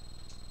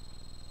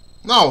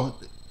 No.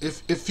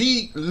 If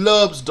He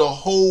loves the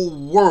whole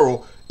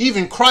world,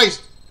 even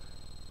Christ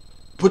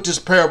placed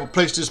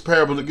this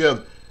parable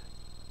together.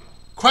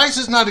 Christ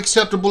is not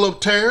acceptable of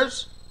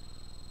tares.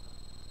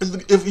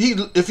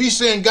 If He's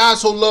saying God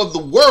so loved the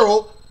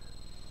world,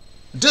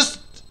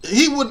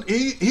 He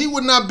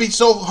would not be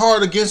so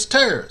hard against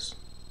tares.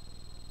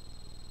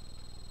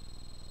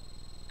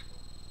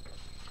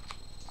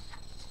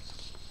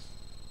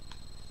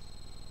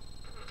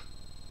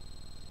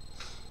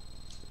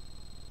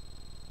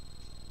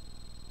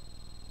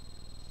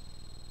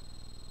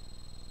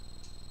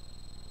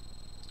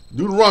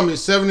 Deuteronomy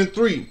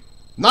 7:3.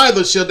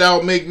 Neither shalt thou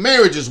make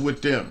marriages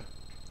with them.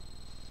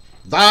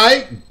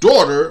 Thy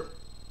daughter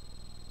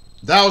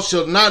thou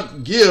shalt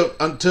not give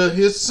unto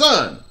his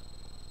son,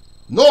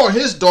 nor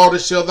his daughter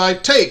shall thou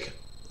take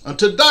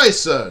unto thy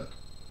son.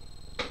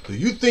 Do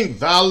you think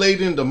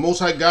violating the Most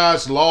High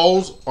God's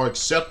laws are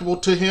acceptable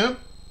to Him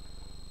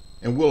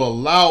and will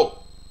allow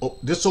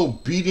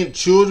disobedient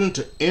children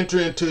to enter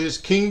into His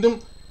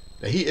kingdom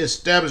that He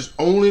established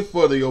only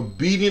for the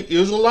obedient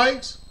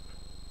Israelites?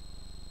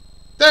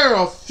 There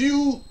are a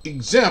few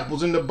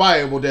examples in the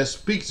Bible that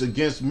speaks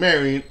against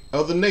marrying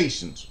other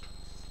nations.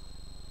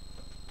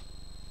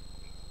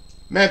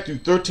 Matthew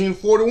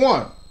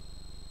 13:41.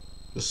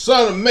 The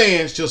Son of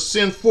Man shall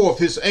send forth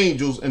his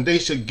angels, and they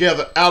shall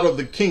gather out of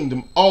the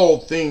kingdom all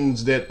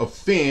things that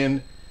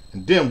offend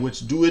and them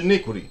which do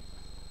iniquity.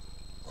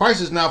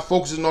 Christ is now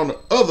focusing on the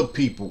other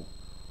people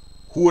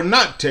who are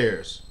not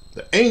tares.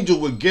 The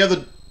angel will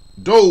gather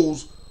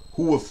those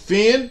who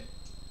offend,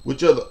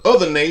 which are the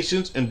other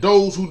nations, and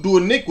those who do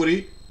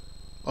iniquity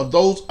are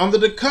those under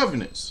the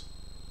covenants.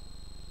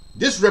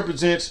 This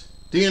represents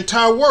the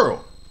entire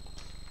world,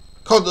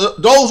 because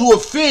those who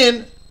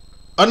offend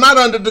are not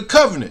under the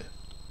covenant,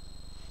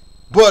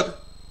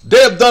 but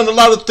they have done a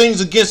lot of things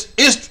against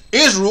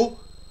Israel,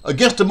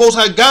 against the Most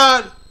High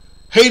God,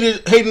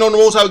 hating on the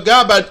Most High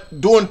God by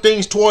doing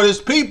things toward His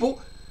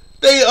people.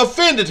 They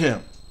offended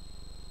Him,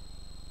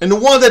 and the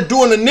ones that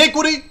doing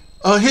iniquity,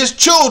 his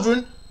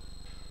children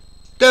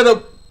that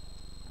are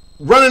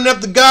running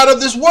after the God of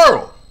this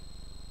world.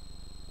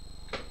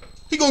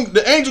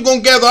 The angel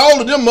gonna gather all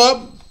of them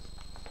up,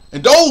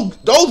 and those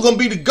gonna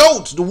be the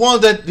goats, the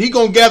ones that he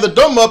gonna gather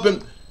them up,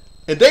 and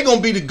they gonna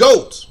be the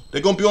goats.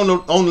 They're gonna be on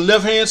the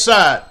left hand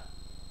side.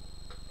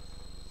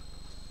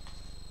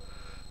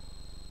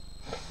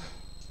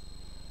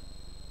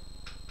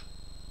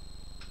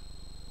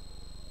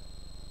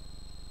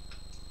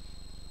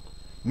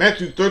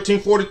 Matthew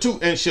 13:42,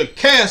 and shall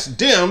cast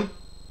them,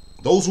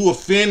 those who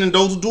offend and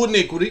those who do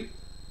iniquity,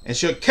 and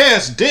shall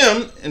cast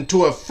them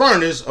into a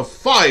furnace of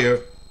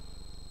fire.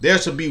 There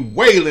shall be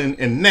wailing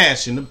and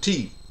gnashing of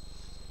teeth.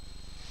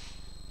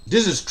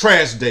 This is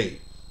trash day.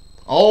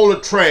 All the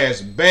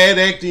trash, bad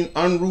acting,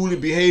 unruly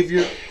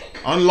behavior,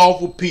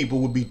 unlawful people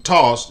will be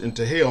tossed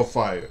into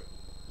hellfire.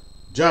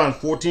 John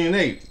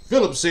 14:8.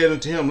 Philip said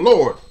unto him,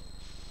 Lord,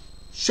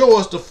 show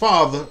us the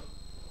Father,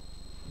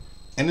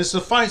 and it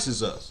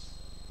suffices us.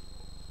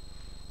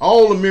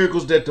 All the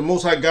miracles that the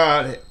Most High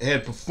God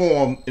had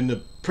performed in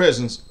the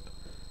presence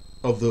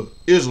of the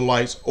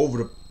Israelites over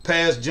the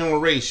past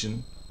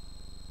generation,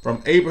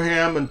 from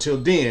Abraham until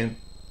then,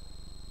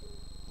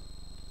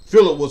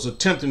 Philip was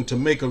attempting to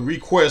make a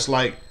request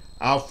like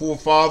our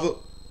forefather,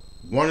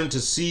 wanting to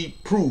see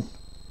proof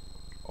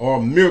or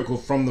a miracle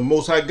from the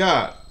Most High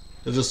God.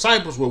 The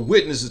disciples were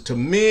witnesses to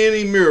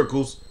many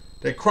miracles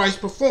that Christ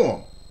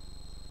performed.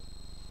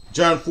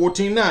 John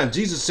 14:9,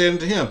 Jesus said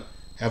unto him,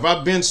 have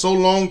I been so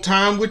long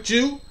time with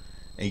you,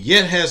 and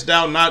yet hast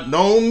thou not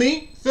known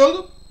me,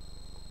 Philip?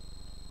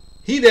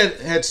 He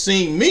that had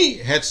seen me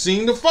had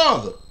seen the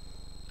Father.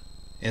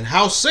 And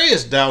how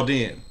sayest thou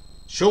then,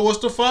 show us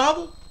the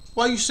Father?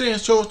 Why are you saying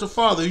show us the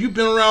Father? You've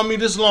been around me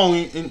this long,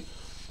 and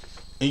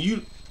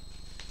you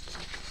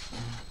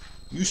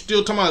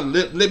still talking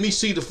about let me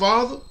see the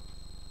Father?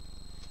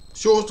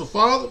 Show us the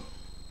Father?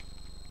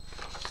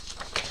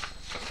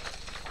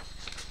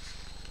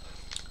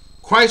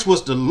 Christ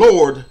was the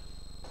Lord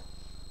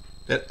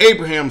that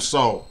Abraham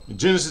saw in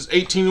Genesis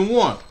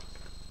 18:1.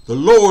 The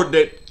Lord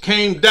that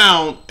came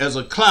down as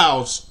a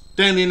cloud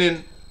standing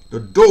in the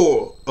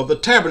door of the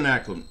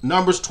tabernacle,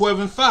 Numbers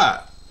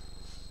 12:5.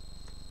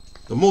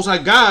 The Most High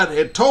God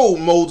had told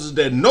Moses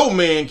that no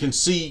man can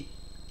see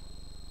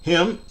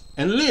him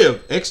and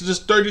live, Exodus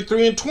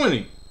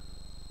 33:20.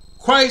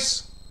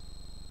 Christ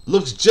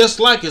looks just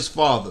like his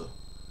Father.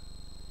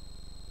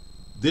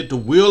 Did the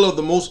will of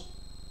the Most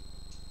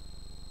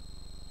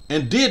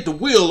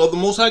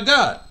High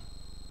God.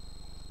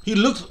 He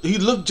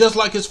looked just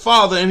like his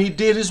Father, and he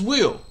did his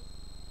will.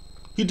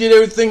 He did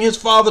everything his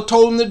Father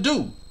told him to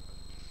do.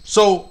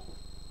 So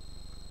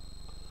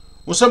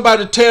when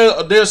somebody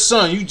tell their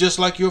son, you just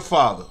like your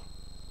father,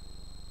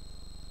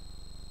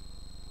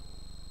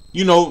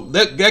 you know,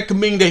 that could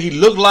mean that he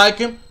looked like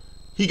him,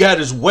 he got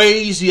his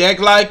ways, he act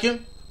like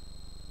him,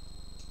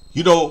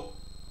 you know,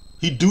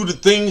 he do the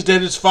things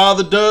that his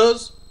father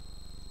does.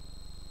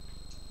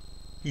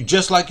 You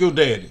just like your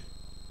daddy.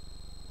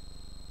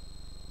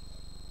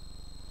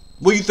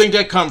 Where you think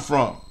that come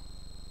from?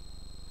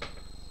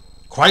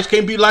 Christ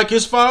can't be like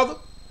his Father?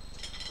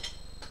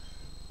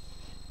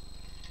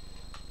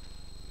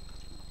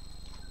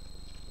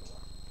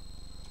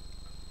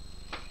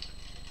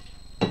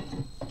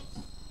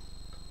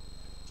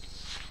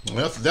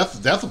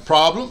 That's a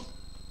problem.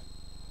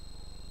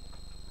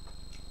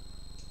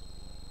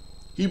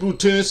 Hebrews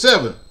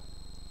 10:7.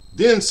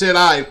 Then said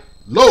I,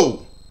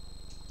 Lo,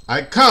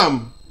 I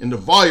come in the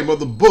volume of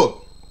the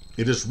book.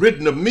 It is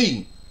written of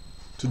me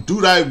to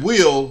do thy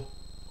will,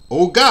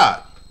 O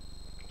God.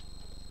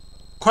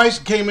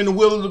 Christ came in the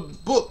will of the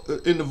book,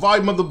 in the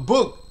volume of the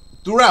book,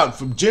 throughout,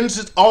 from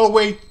Genesis all the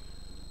way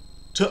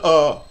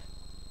to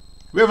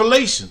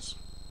Revelations.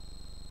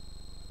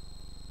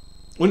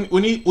 When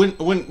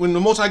the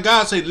Most High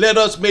God said, "Let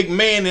us make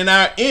man in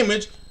our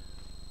image,"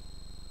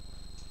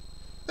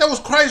 that was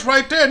Christ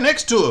right there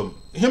next to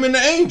him and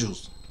the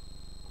angels.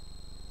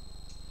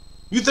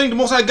 You think the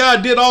Most High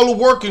God did all the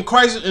work, and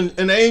Christ and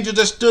the angels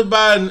that stood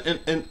by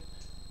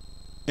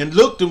and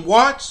looked and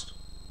watched?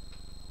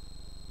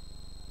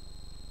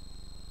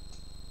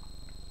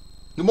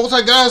 The Most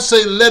High God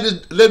said,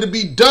 let it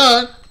be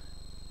done,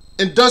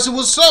 and thus it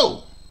was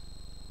so.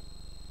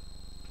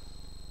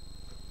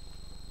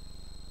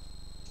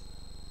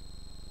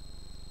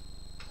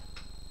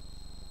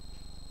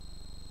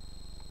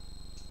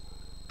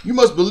 You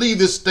must believe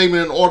this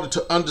statement in order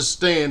to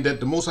understand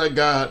that the Most High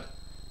God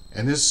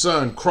and his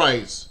Son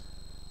Christ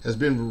has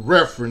been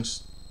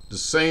referenced the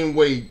same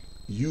way,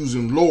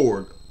 using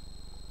Lord.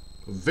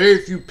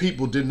 Very few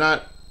people did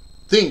not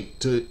think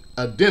to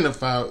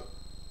identify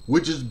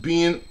which is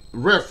being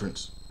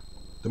referenced.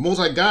 The Most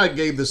High God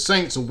gave the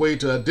saints a way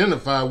to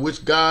identify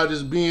which God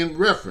is being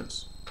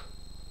referenced.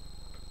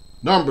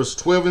 Numbers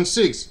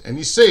 12:6, and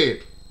he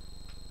said,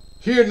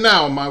 "Hear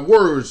now my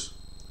words.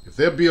 If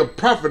there be a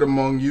prophet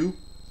among you,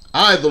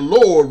 I, the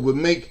Lord, will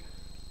make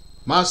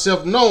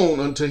myself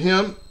known unto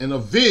him in a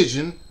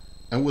vision,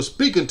 and will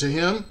speak unto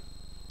him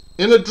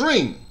in a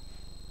dream."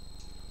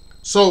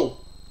 So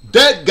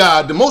that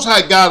God, the Most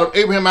High God of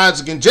Abraham,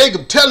 Isaac, and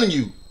Jacob, telling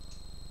you,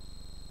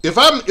 if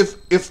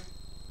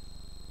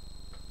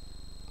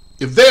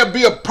there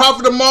be a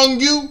prophet among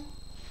you,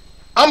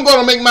 I'm going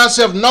to make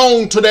myself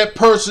known to that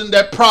person,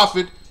 that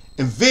prophet,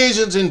 in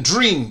visions and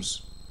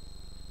dreams.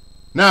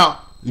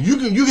 Now, you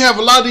can have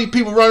a lot of these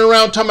people running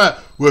around talking about,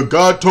 well,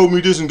 God told me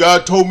this and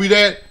God told me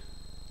that.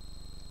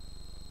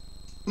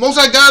 Most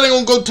High God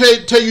ain't gonna go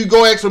tell you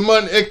go ask for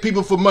money, ask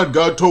people for money.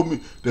 God told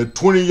me that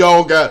 20 of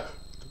y'all got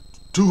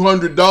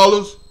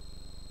 $200.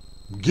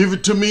 Give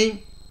it to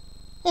me.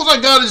 Most High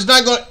God is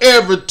not gonna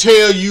ever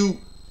tell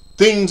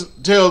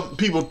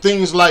people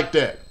things like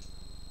that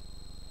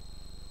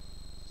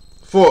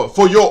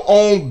for your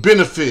own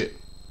benefit,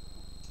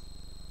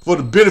 for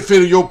the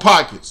benefit of your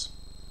pockets.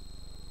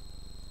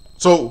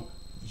 So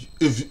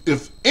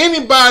if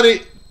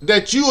anybody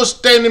that you are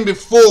standing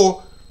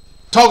before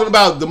talking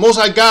about the Most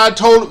High God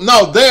told them,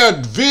 no, there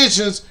are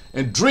visions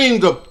and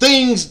dreams of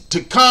things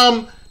to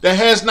come that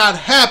has not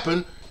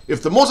happened.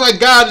 If the Most High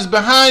God is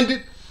behind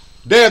it,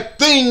 there are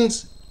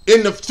things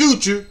in the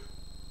future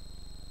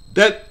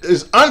that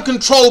is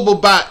uncontrollable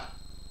by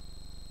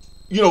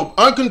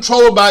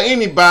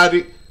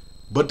anybody,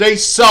 but they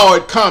saw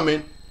it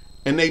coming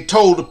and they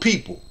told the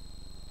people.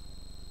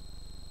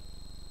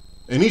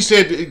 And he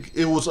said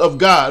it was of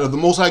God, of the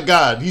Most High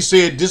God. He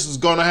said this is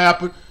going to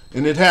happen,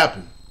 and it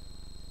happened.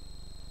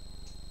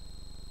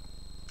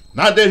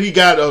 Not that he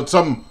got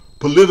some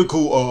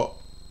political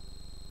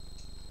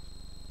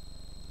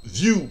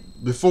view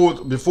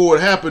before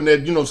it happened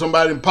that,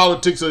 somebody in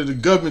politics or the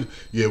government,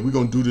 yeah, we're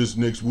going to do this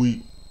next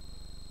week.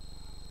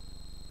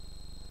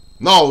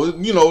 No,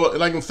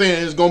 like I'm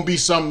saying, it's going to be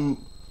something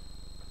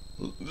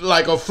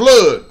like a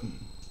flood.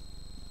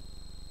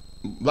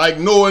 Like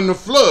Noah and the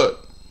flood.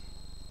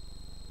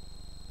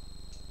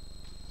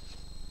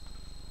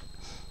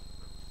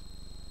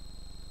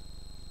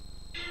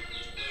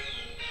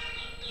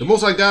 The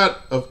Most High God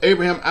of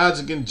Abraham,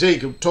 Isaac, and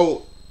Jacob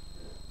told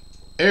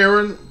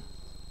Aaron,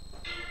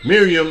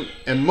 Miriam,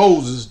 and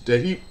Moses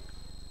that he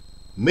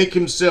make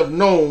himself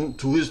known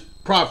to his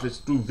prophets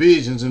through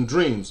visions and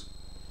dreams.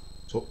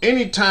 So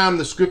anytime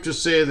the scripture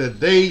says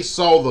that they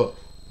saw the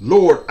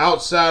Lord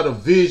outside of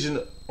vision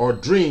or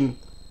dream,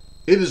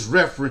 it is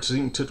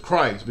referencing to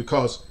Christ.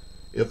 Because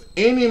if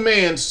any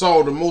man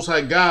saw the Most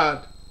High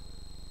God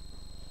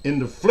in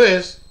the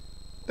flesh,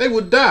 they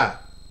would die.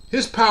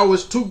 His power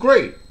is too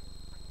great.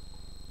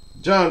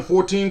 John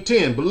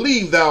 14:10,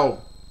 believe thou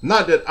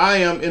not that I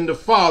am in the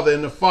Father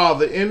and the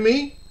Father in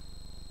me?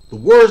 The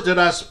words that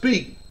I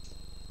speak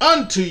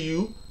unto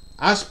you,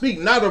 I speak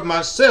not of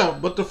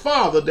myself, but the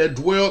Father that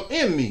dwelleth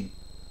in me.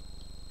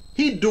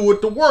 He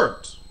doeth the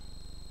works.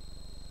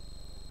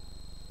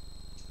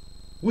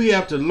 We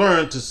have to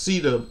learn to see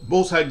the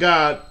Most High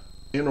God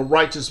in a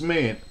righteous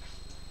man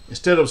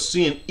instead of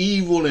seeing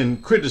evil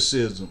and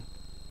criticism.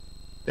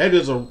 That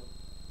is a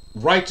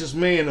righteous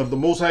man of the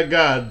Most High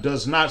God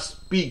does not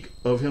speak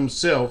of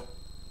himself,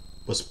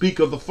 but speak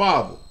of the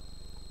Father,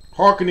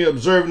 hearkening,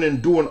 observing,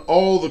 and doing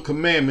all the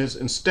commandments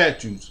and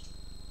statutes.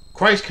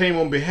 Christ came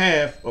on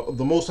behalf of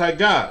the Most High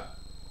God.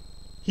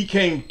 He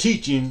came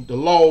teaching the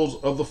laws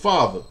of the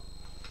Father.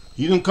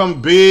 He didn't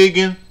come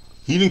begging.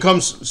 He didn't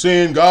come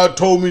saying, God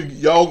told me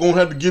y'all gonna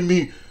have to give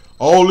me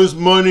all this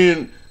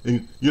money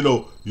and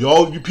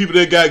y'all, you people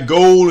that got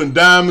gold and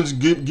diamonds,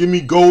 give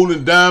me gold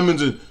and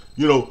diamonds, and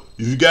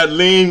if you got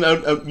land,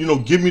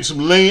 give me some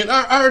land.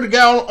 I heard a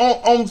guy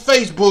on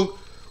Facebook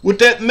with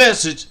that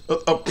message.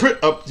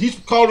 He's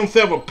called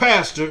himself a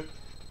pastor,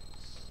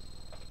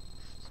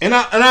 and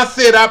I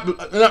said,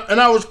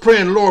 I was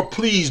praying, Lord,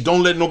 please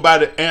don't let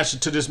nobody answer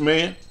to this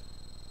man,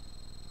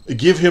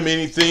 give him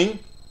anything,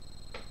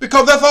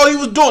 because that's all he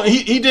was doing.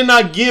 He did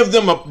not give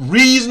them a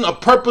reason, a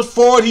purpose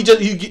for it. He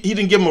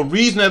didn't give them a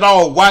reason at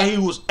all why he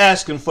was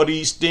asking for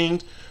these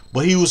things,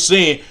 but he was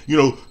saying,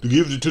 to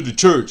give it to the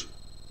church.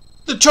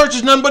 The church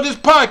is nothing but his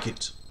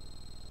pockets.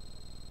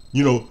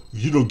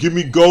 Give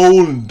me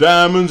gold and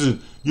diamonds,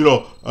 and you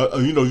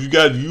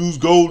got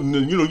used gold,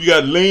 and you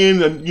got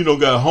land, and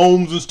got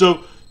homes and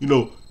stuff.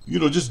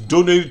 Just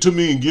donate it to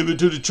me and give it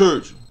to the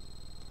church.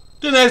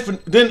 Then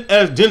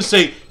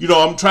say,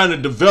 I'm trying to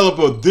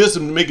develop this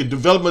and make a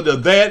development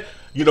of that.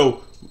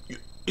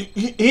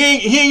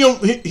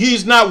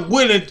 He's not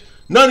willing.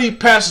 None of these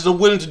pastors are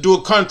willing to do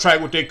a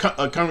contract with their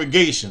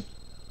congregation,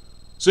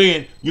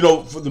 saying,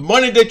 for the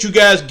money that you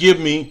guys give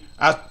me,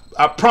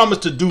 I promise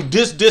to do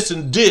this,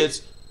 and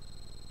this,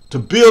 to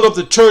build up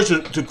the church,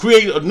 to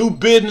create new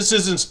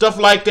businesses and stuff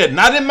like that.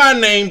 Not in my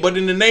name, but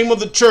in the name of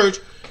the church.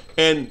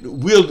 And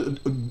we'll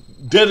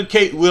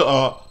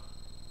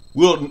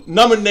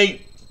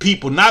nominate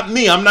people. Not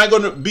me. I'm not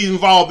going to be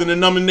involved in the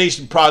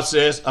nomination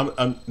process.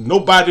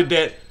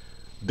 Nobody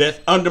that's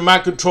under my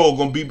control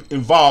going to be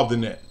involved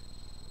in that.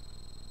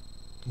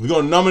 We're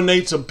going to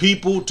nominate some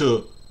people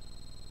to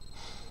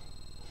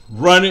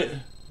run it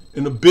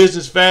in a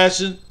business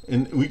fashion,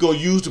 and we're going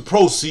to use the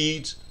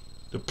proceeds,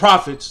 the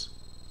profits,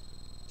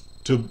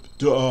 to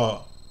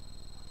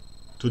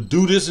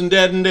do this and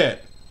that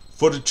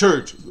for the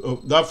church.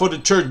 Not for the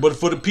church, but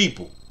for the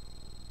people.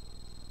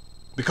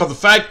 Because the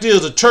fact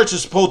is, the church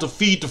is supposed to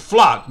feed the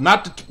flock,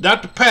 not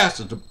the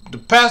pastor. The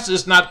pastor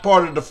is not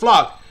part of the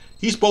flock.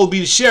 He's supposed to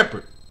be the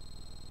shepherd.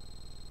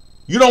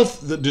 You don't.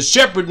 The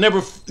shepherd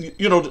never.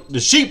 You know,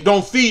 the sheep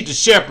don't feed the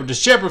shepherd. The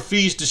shepherd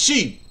feeds the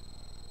sheep.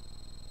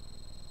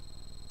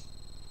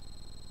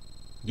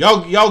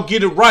 Y'all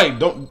get it right.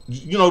 Don't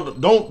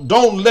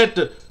let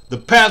the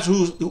pastor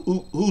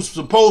who's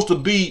supposed to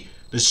be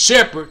the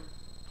shepherd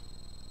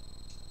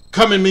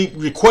come and me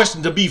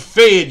requesting to be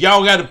fed.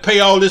 Y'all got to pay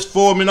all this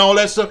for him and all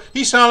that stuff.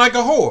 He sound like a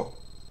whore.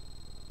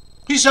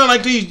 He sound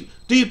like these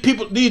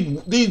people,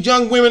 these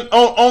young women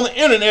on the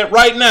internet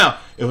right now.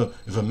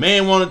 If a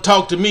man want to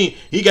talk to me,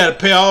 he got to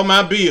pay all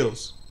my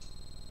bills.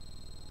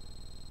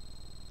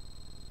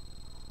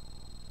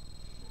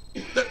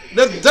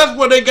 That's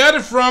where they got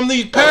it from,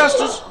 these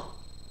pastors.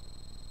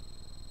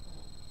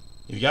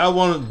 If y'all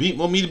want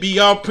me to be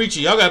y'all preacher,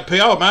 y'all got to pay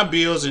all my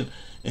bills and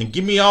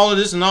give me all of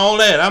this and all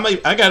that.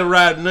 I got to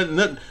ride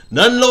nothing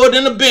lower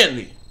than a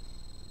Bentley.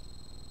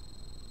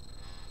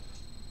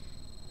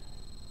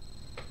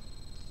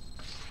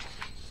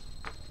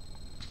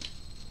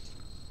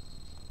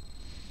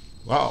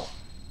 Wow.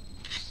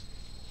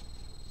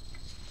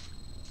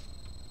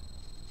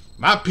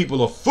 My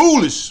people are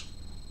foolish.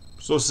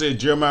 So said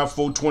Jeremiah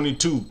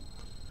 4:22.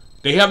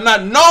 They have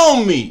not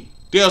known me.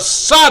 They are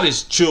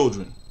sottish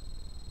children.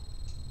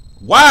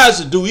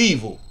 Wise to do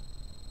evil,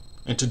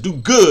 and to do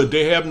good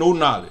they have no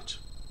knowledge.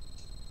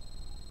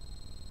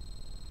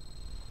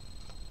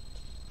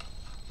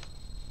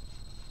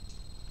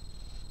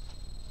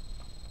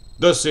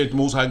 Thus said the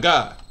Most High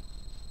God.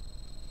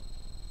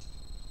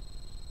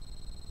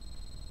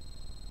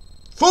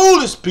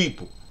 Foolish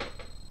people.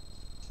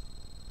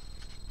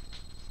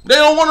 They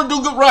don't want to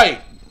do good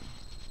right.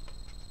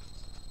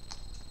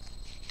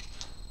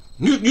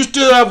 You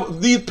still have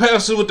these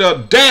pastors with the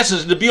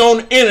audacity to be on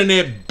the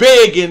internet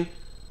begging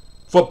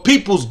for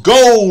people's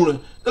gold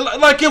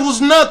like it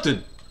was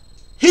nothing.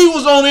 He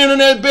was on the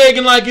internet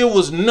begging like it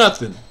was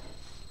nothing.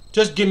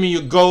 Just give me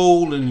your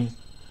gold and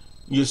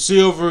your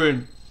silver,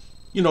 and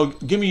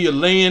give me your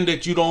land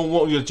that you don't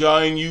want, that y'all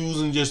ain't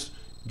using. Just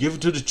give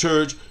it to the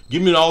church.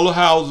 Give me all the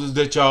houses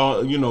that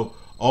y'all,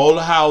 all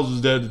the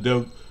houses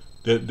that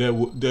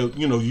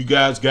you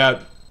guys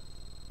got.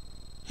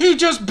 He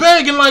just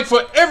begging like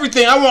for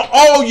everything. I want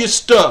all your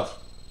stuff.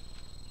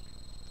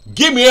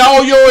 Give me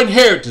all your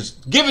inheritance.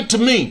 Give it to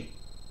me.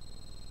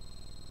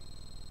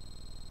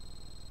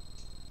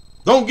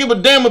 Don't give a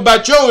damn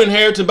about your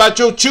inheritance, about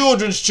your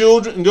children's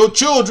children and your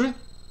children.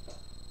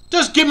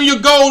 Just give me your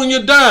gold and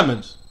your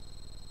diamonds.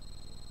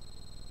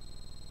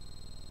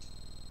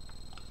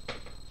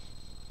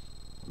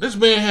 This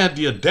man had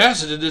the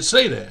audacity to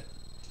say that.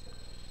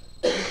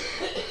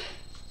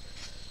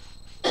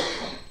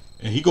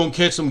 And he gonna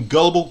catch some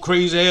gullible,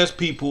 crazy ass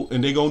people,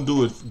 and they gonna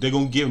do it. They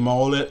gonna give him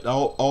all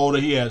that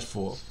he asked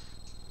for.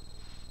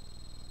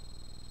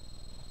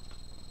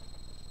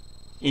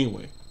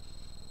 Anyway,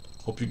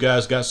 hope you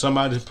guys got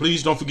somebody.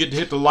 Please don't forget to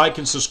hit the like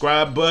and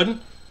subscribe button.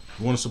 If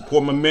you want to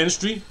support my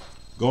ministry,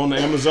 go on to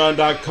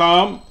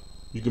Amazon.com.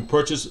 You can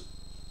purchase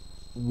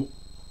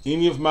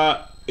any of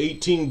my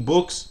 18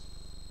 books.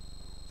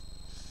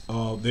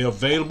 They're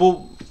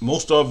available.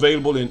 Most are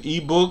available in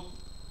ebook,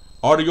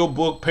 audio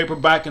book,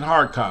 paperback, and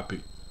hard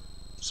copy.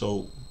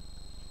 So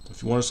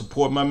if you want to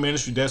support my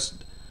ministry, that's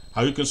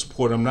how you can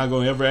support it. I'm not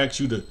going to ever ask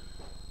you to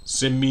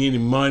send me any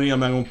money. I'm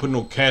not going to put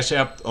no Cash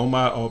App on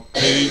my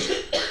page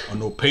or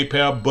no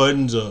PayPal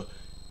buttons or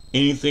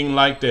anything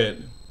like that.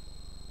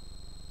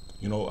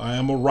 I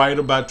am a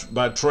writer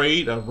by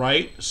trade. I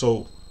write.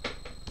 So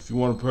if you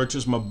want to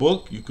purchase my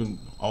book, you can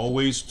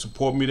always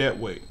support me that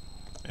way.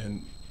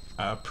 And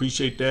I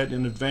appreciate that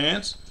in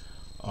advance.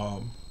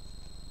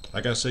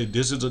 Like I say,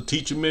 this is a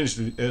teaching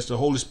ministry. As the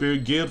Holy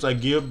Spirit gives, I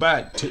give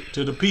back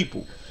to the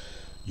people.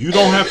 You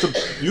don't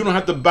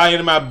have to buy any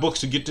of my books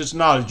to get this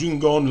knowledge. You can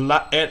go on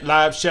at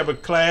Live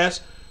Shepherd class,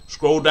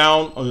 scroll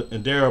down,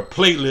 and there are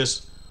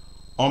playlists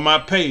on my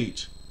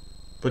page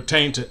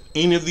pertaining to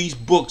any of these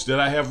books that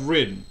I have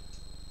written.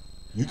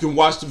 You can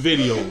watch the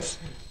videos.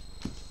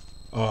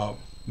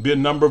 Be a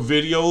number of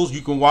videos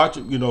you can watch.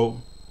 You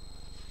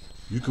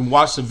can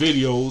watch the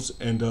videos,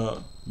 and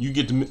you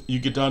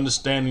get the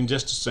understanding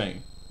just the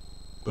same.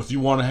 But if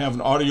you want to have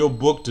an audio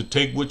book to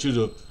take with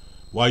you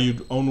while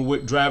you're on the way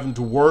driving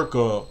to work,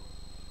 or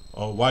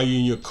while you're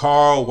in your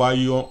car, or while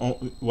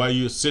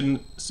you're sitting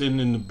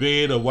in the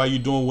bed, or while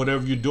you're doing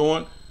whatever you're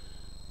doing,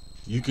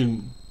 you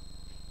can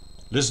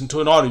listen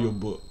to an audio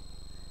book.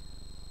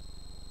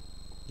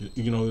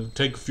 It'll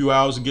take a few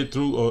hours to get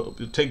through, or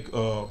it'll take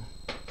a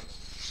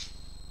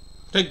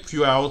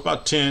few hours,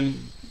 about 10,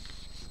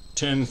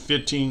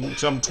 15,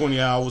 some 20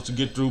 hours to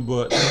get through,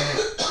 but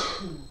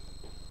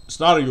it's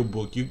an audio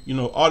book.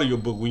 Audio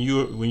book, when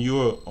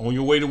you're on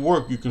your way to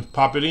work, you can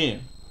pop it in.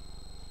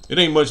 It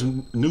ain't much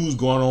news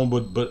going on,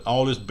 but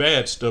all this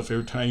bad stuff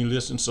every time you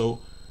listen. So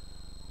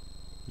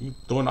you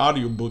throw an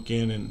audio book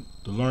in and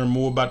to learn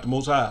more about the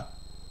Most High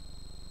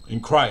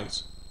in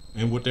Christ.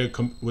 and what they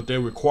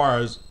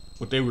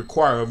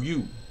require of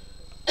you.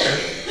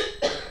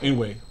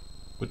 Anyway,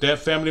 with that,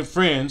 family and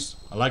friends,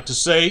 I like to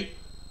say,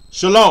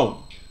 Shalom.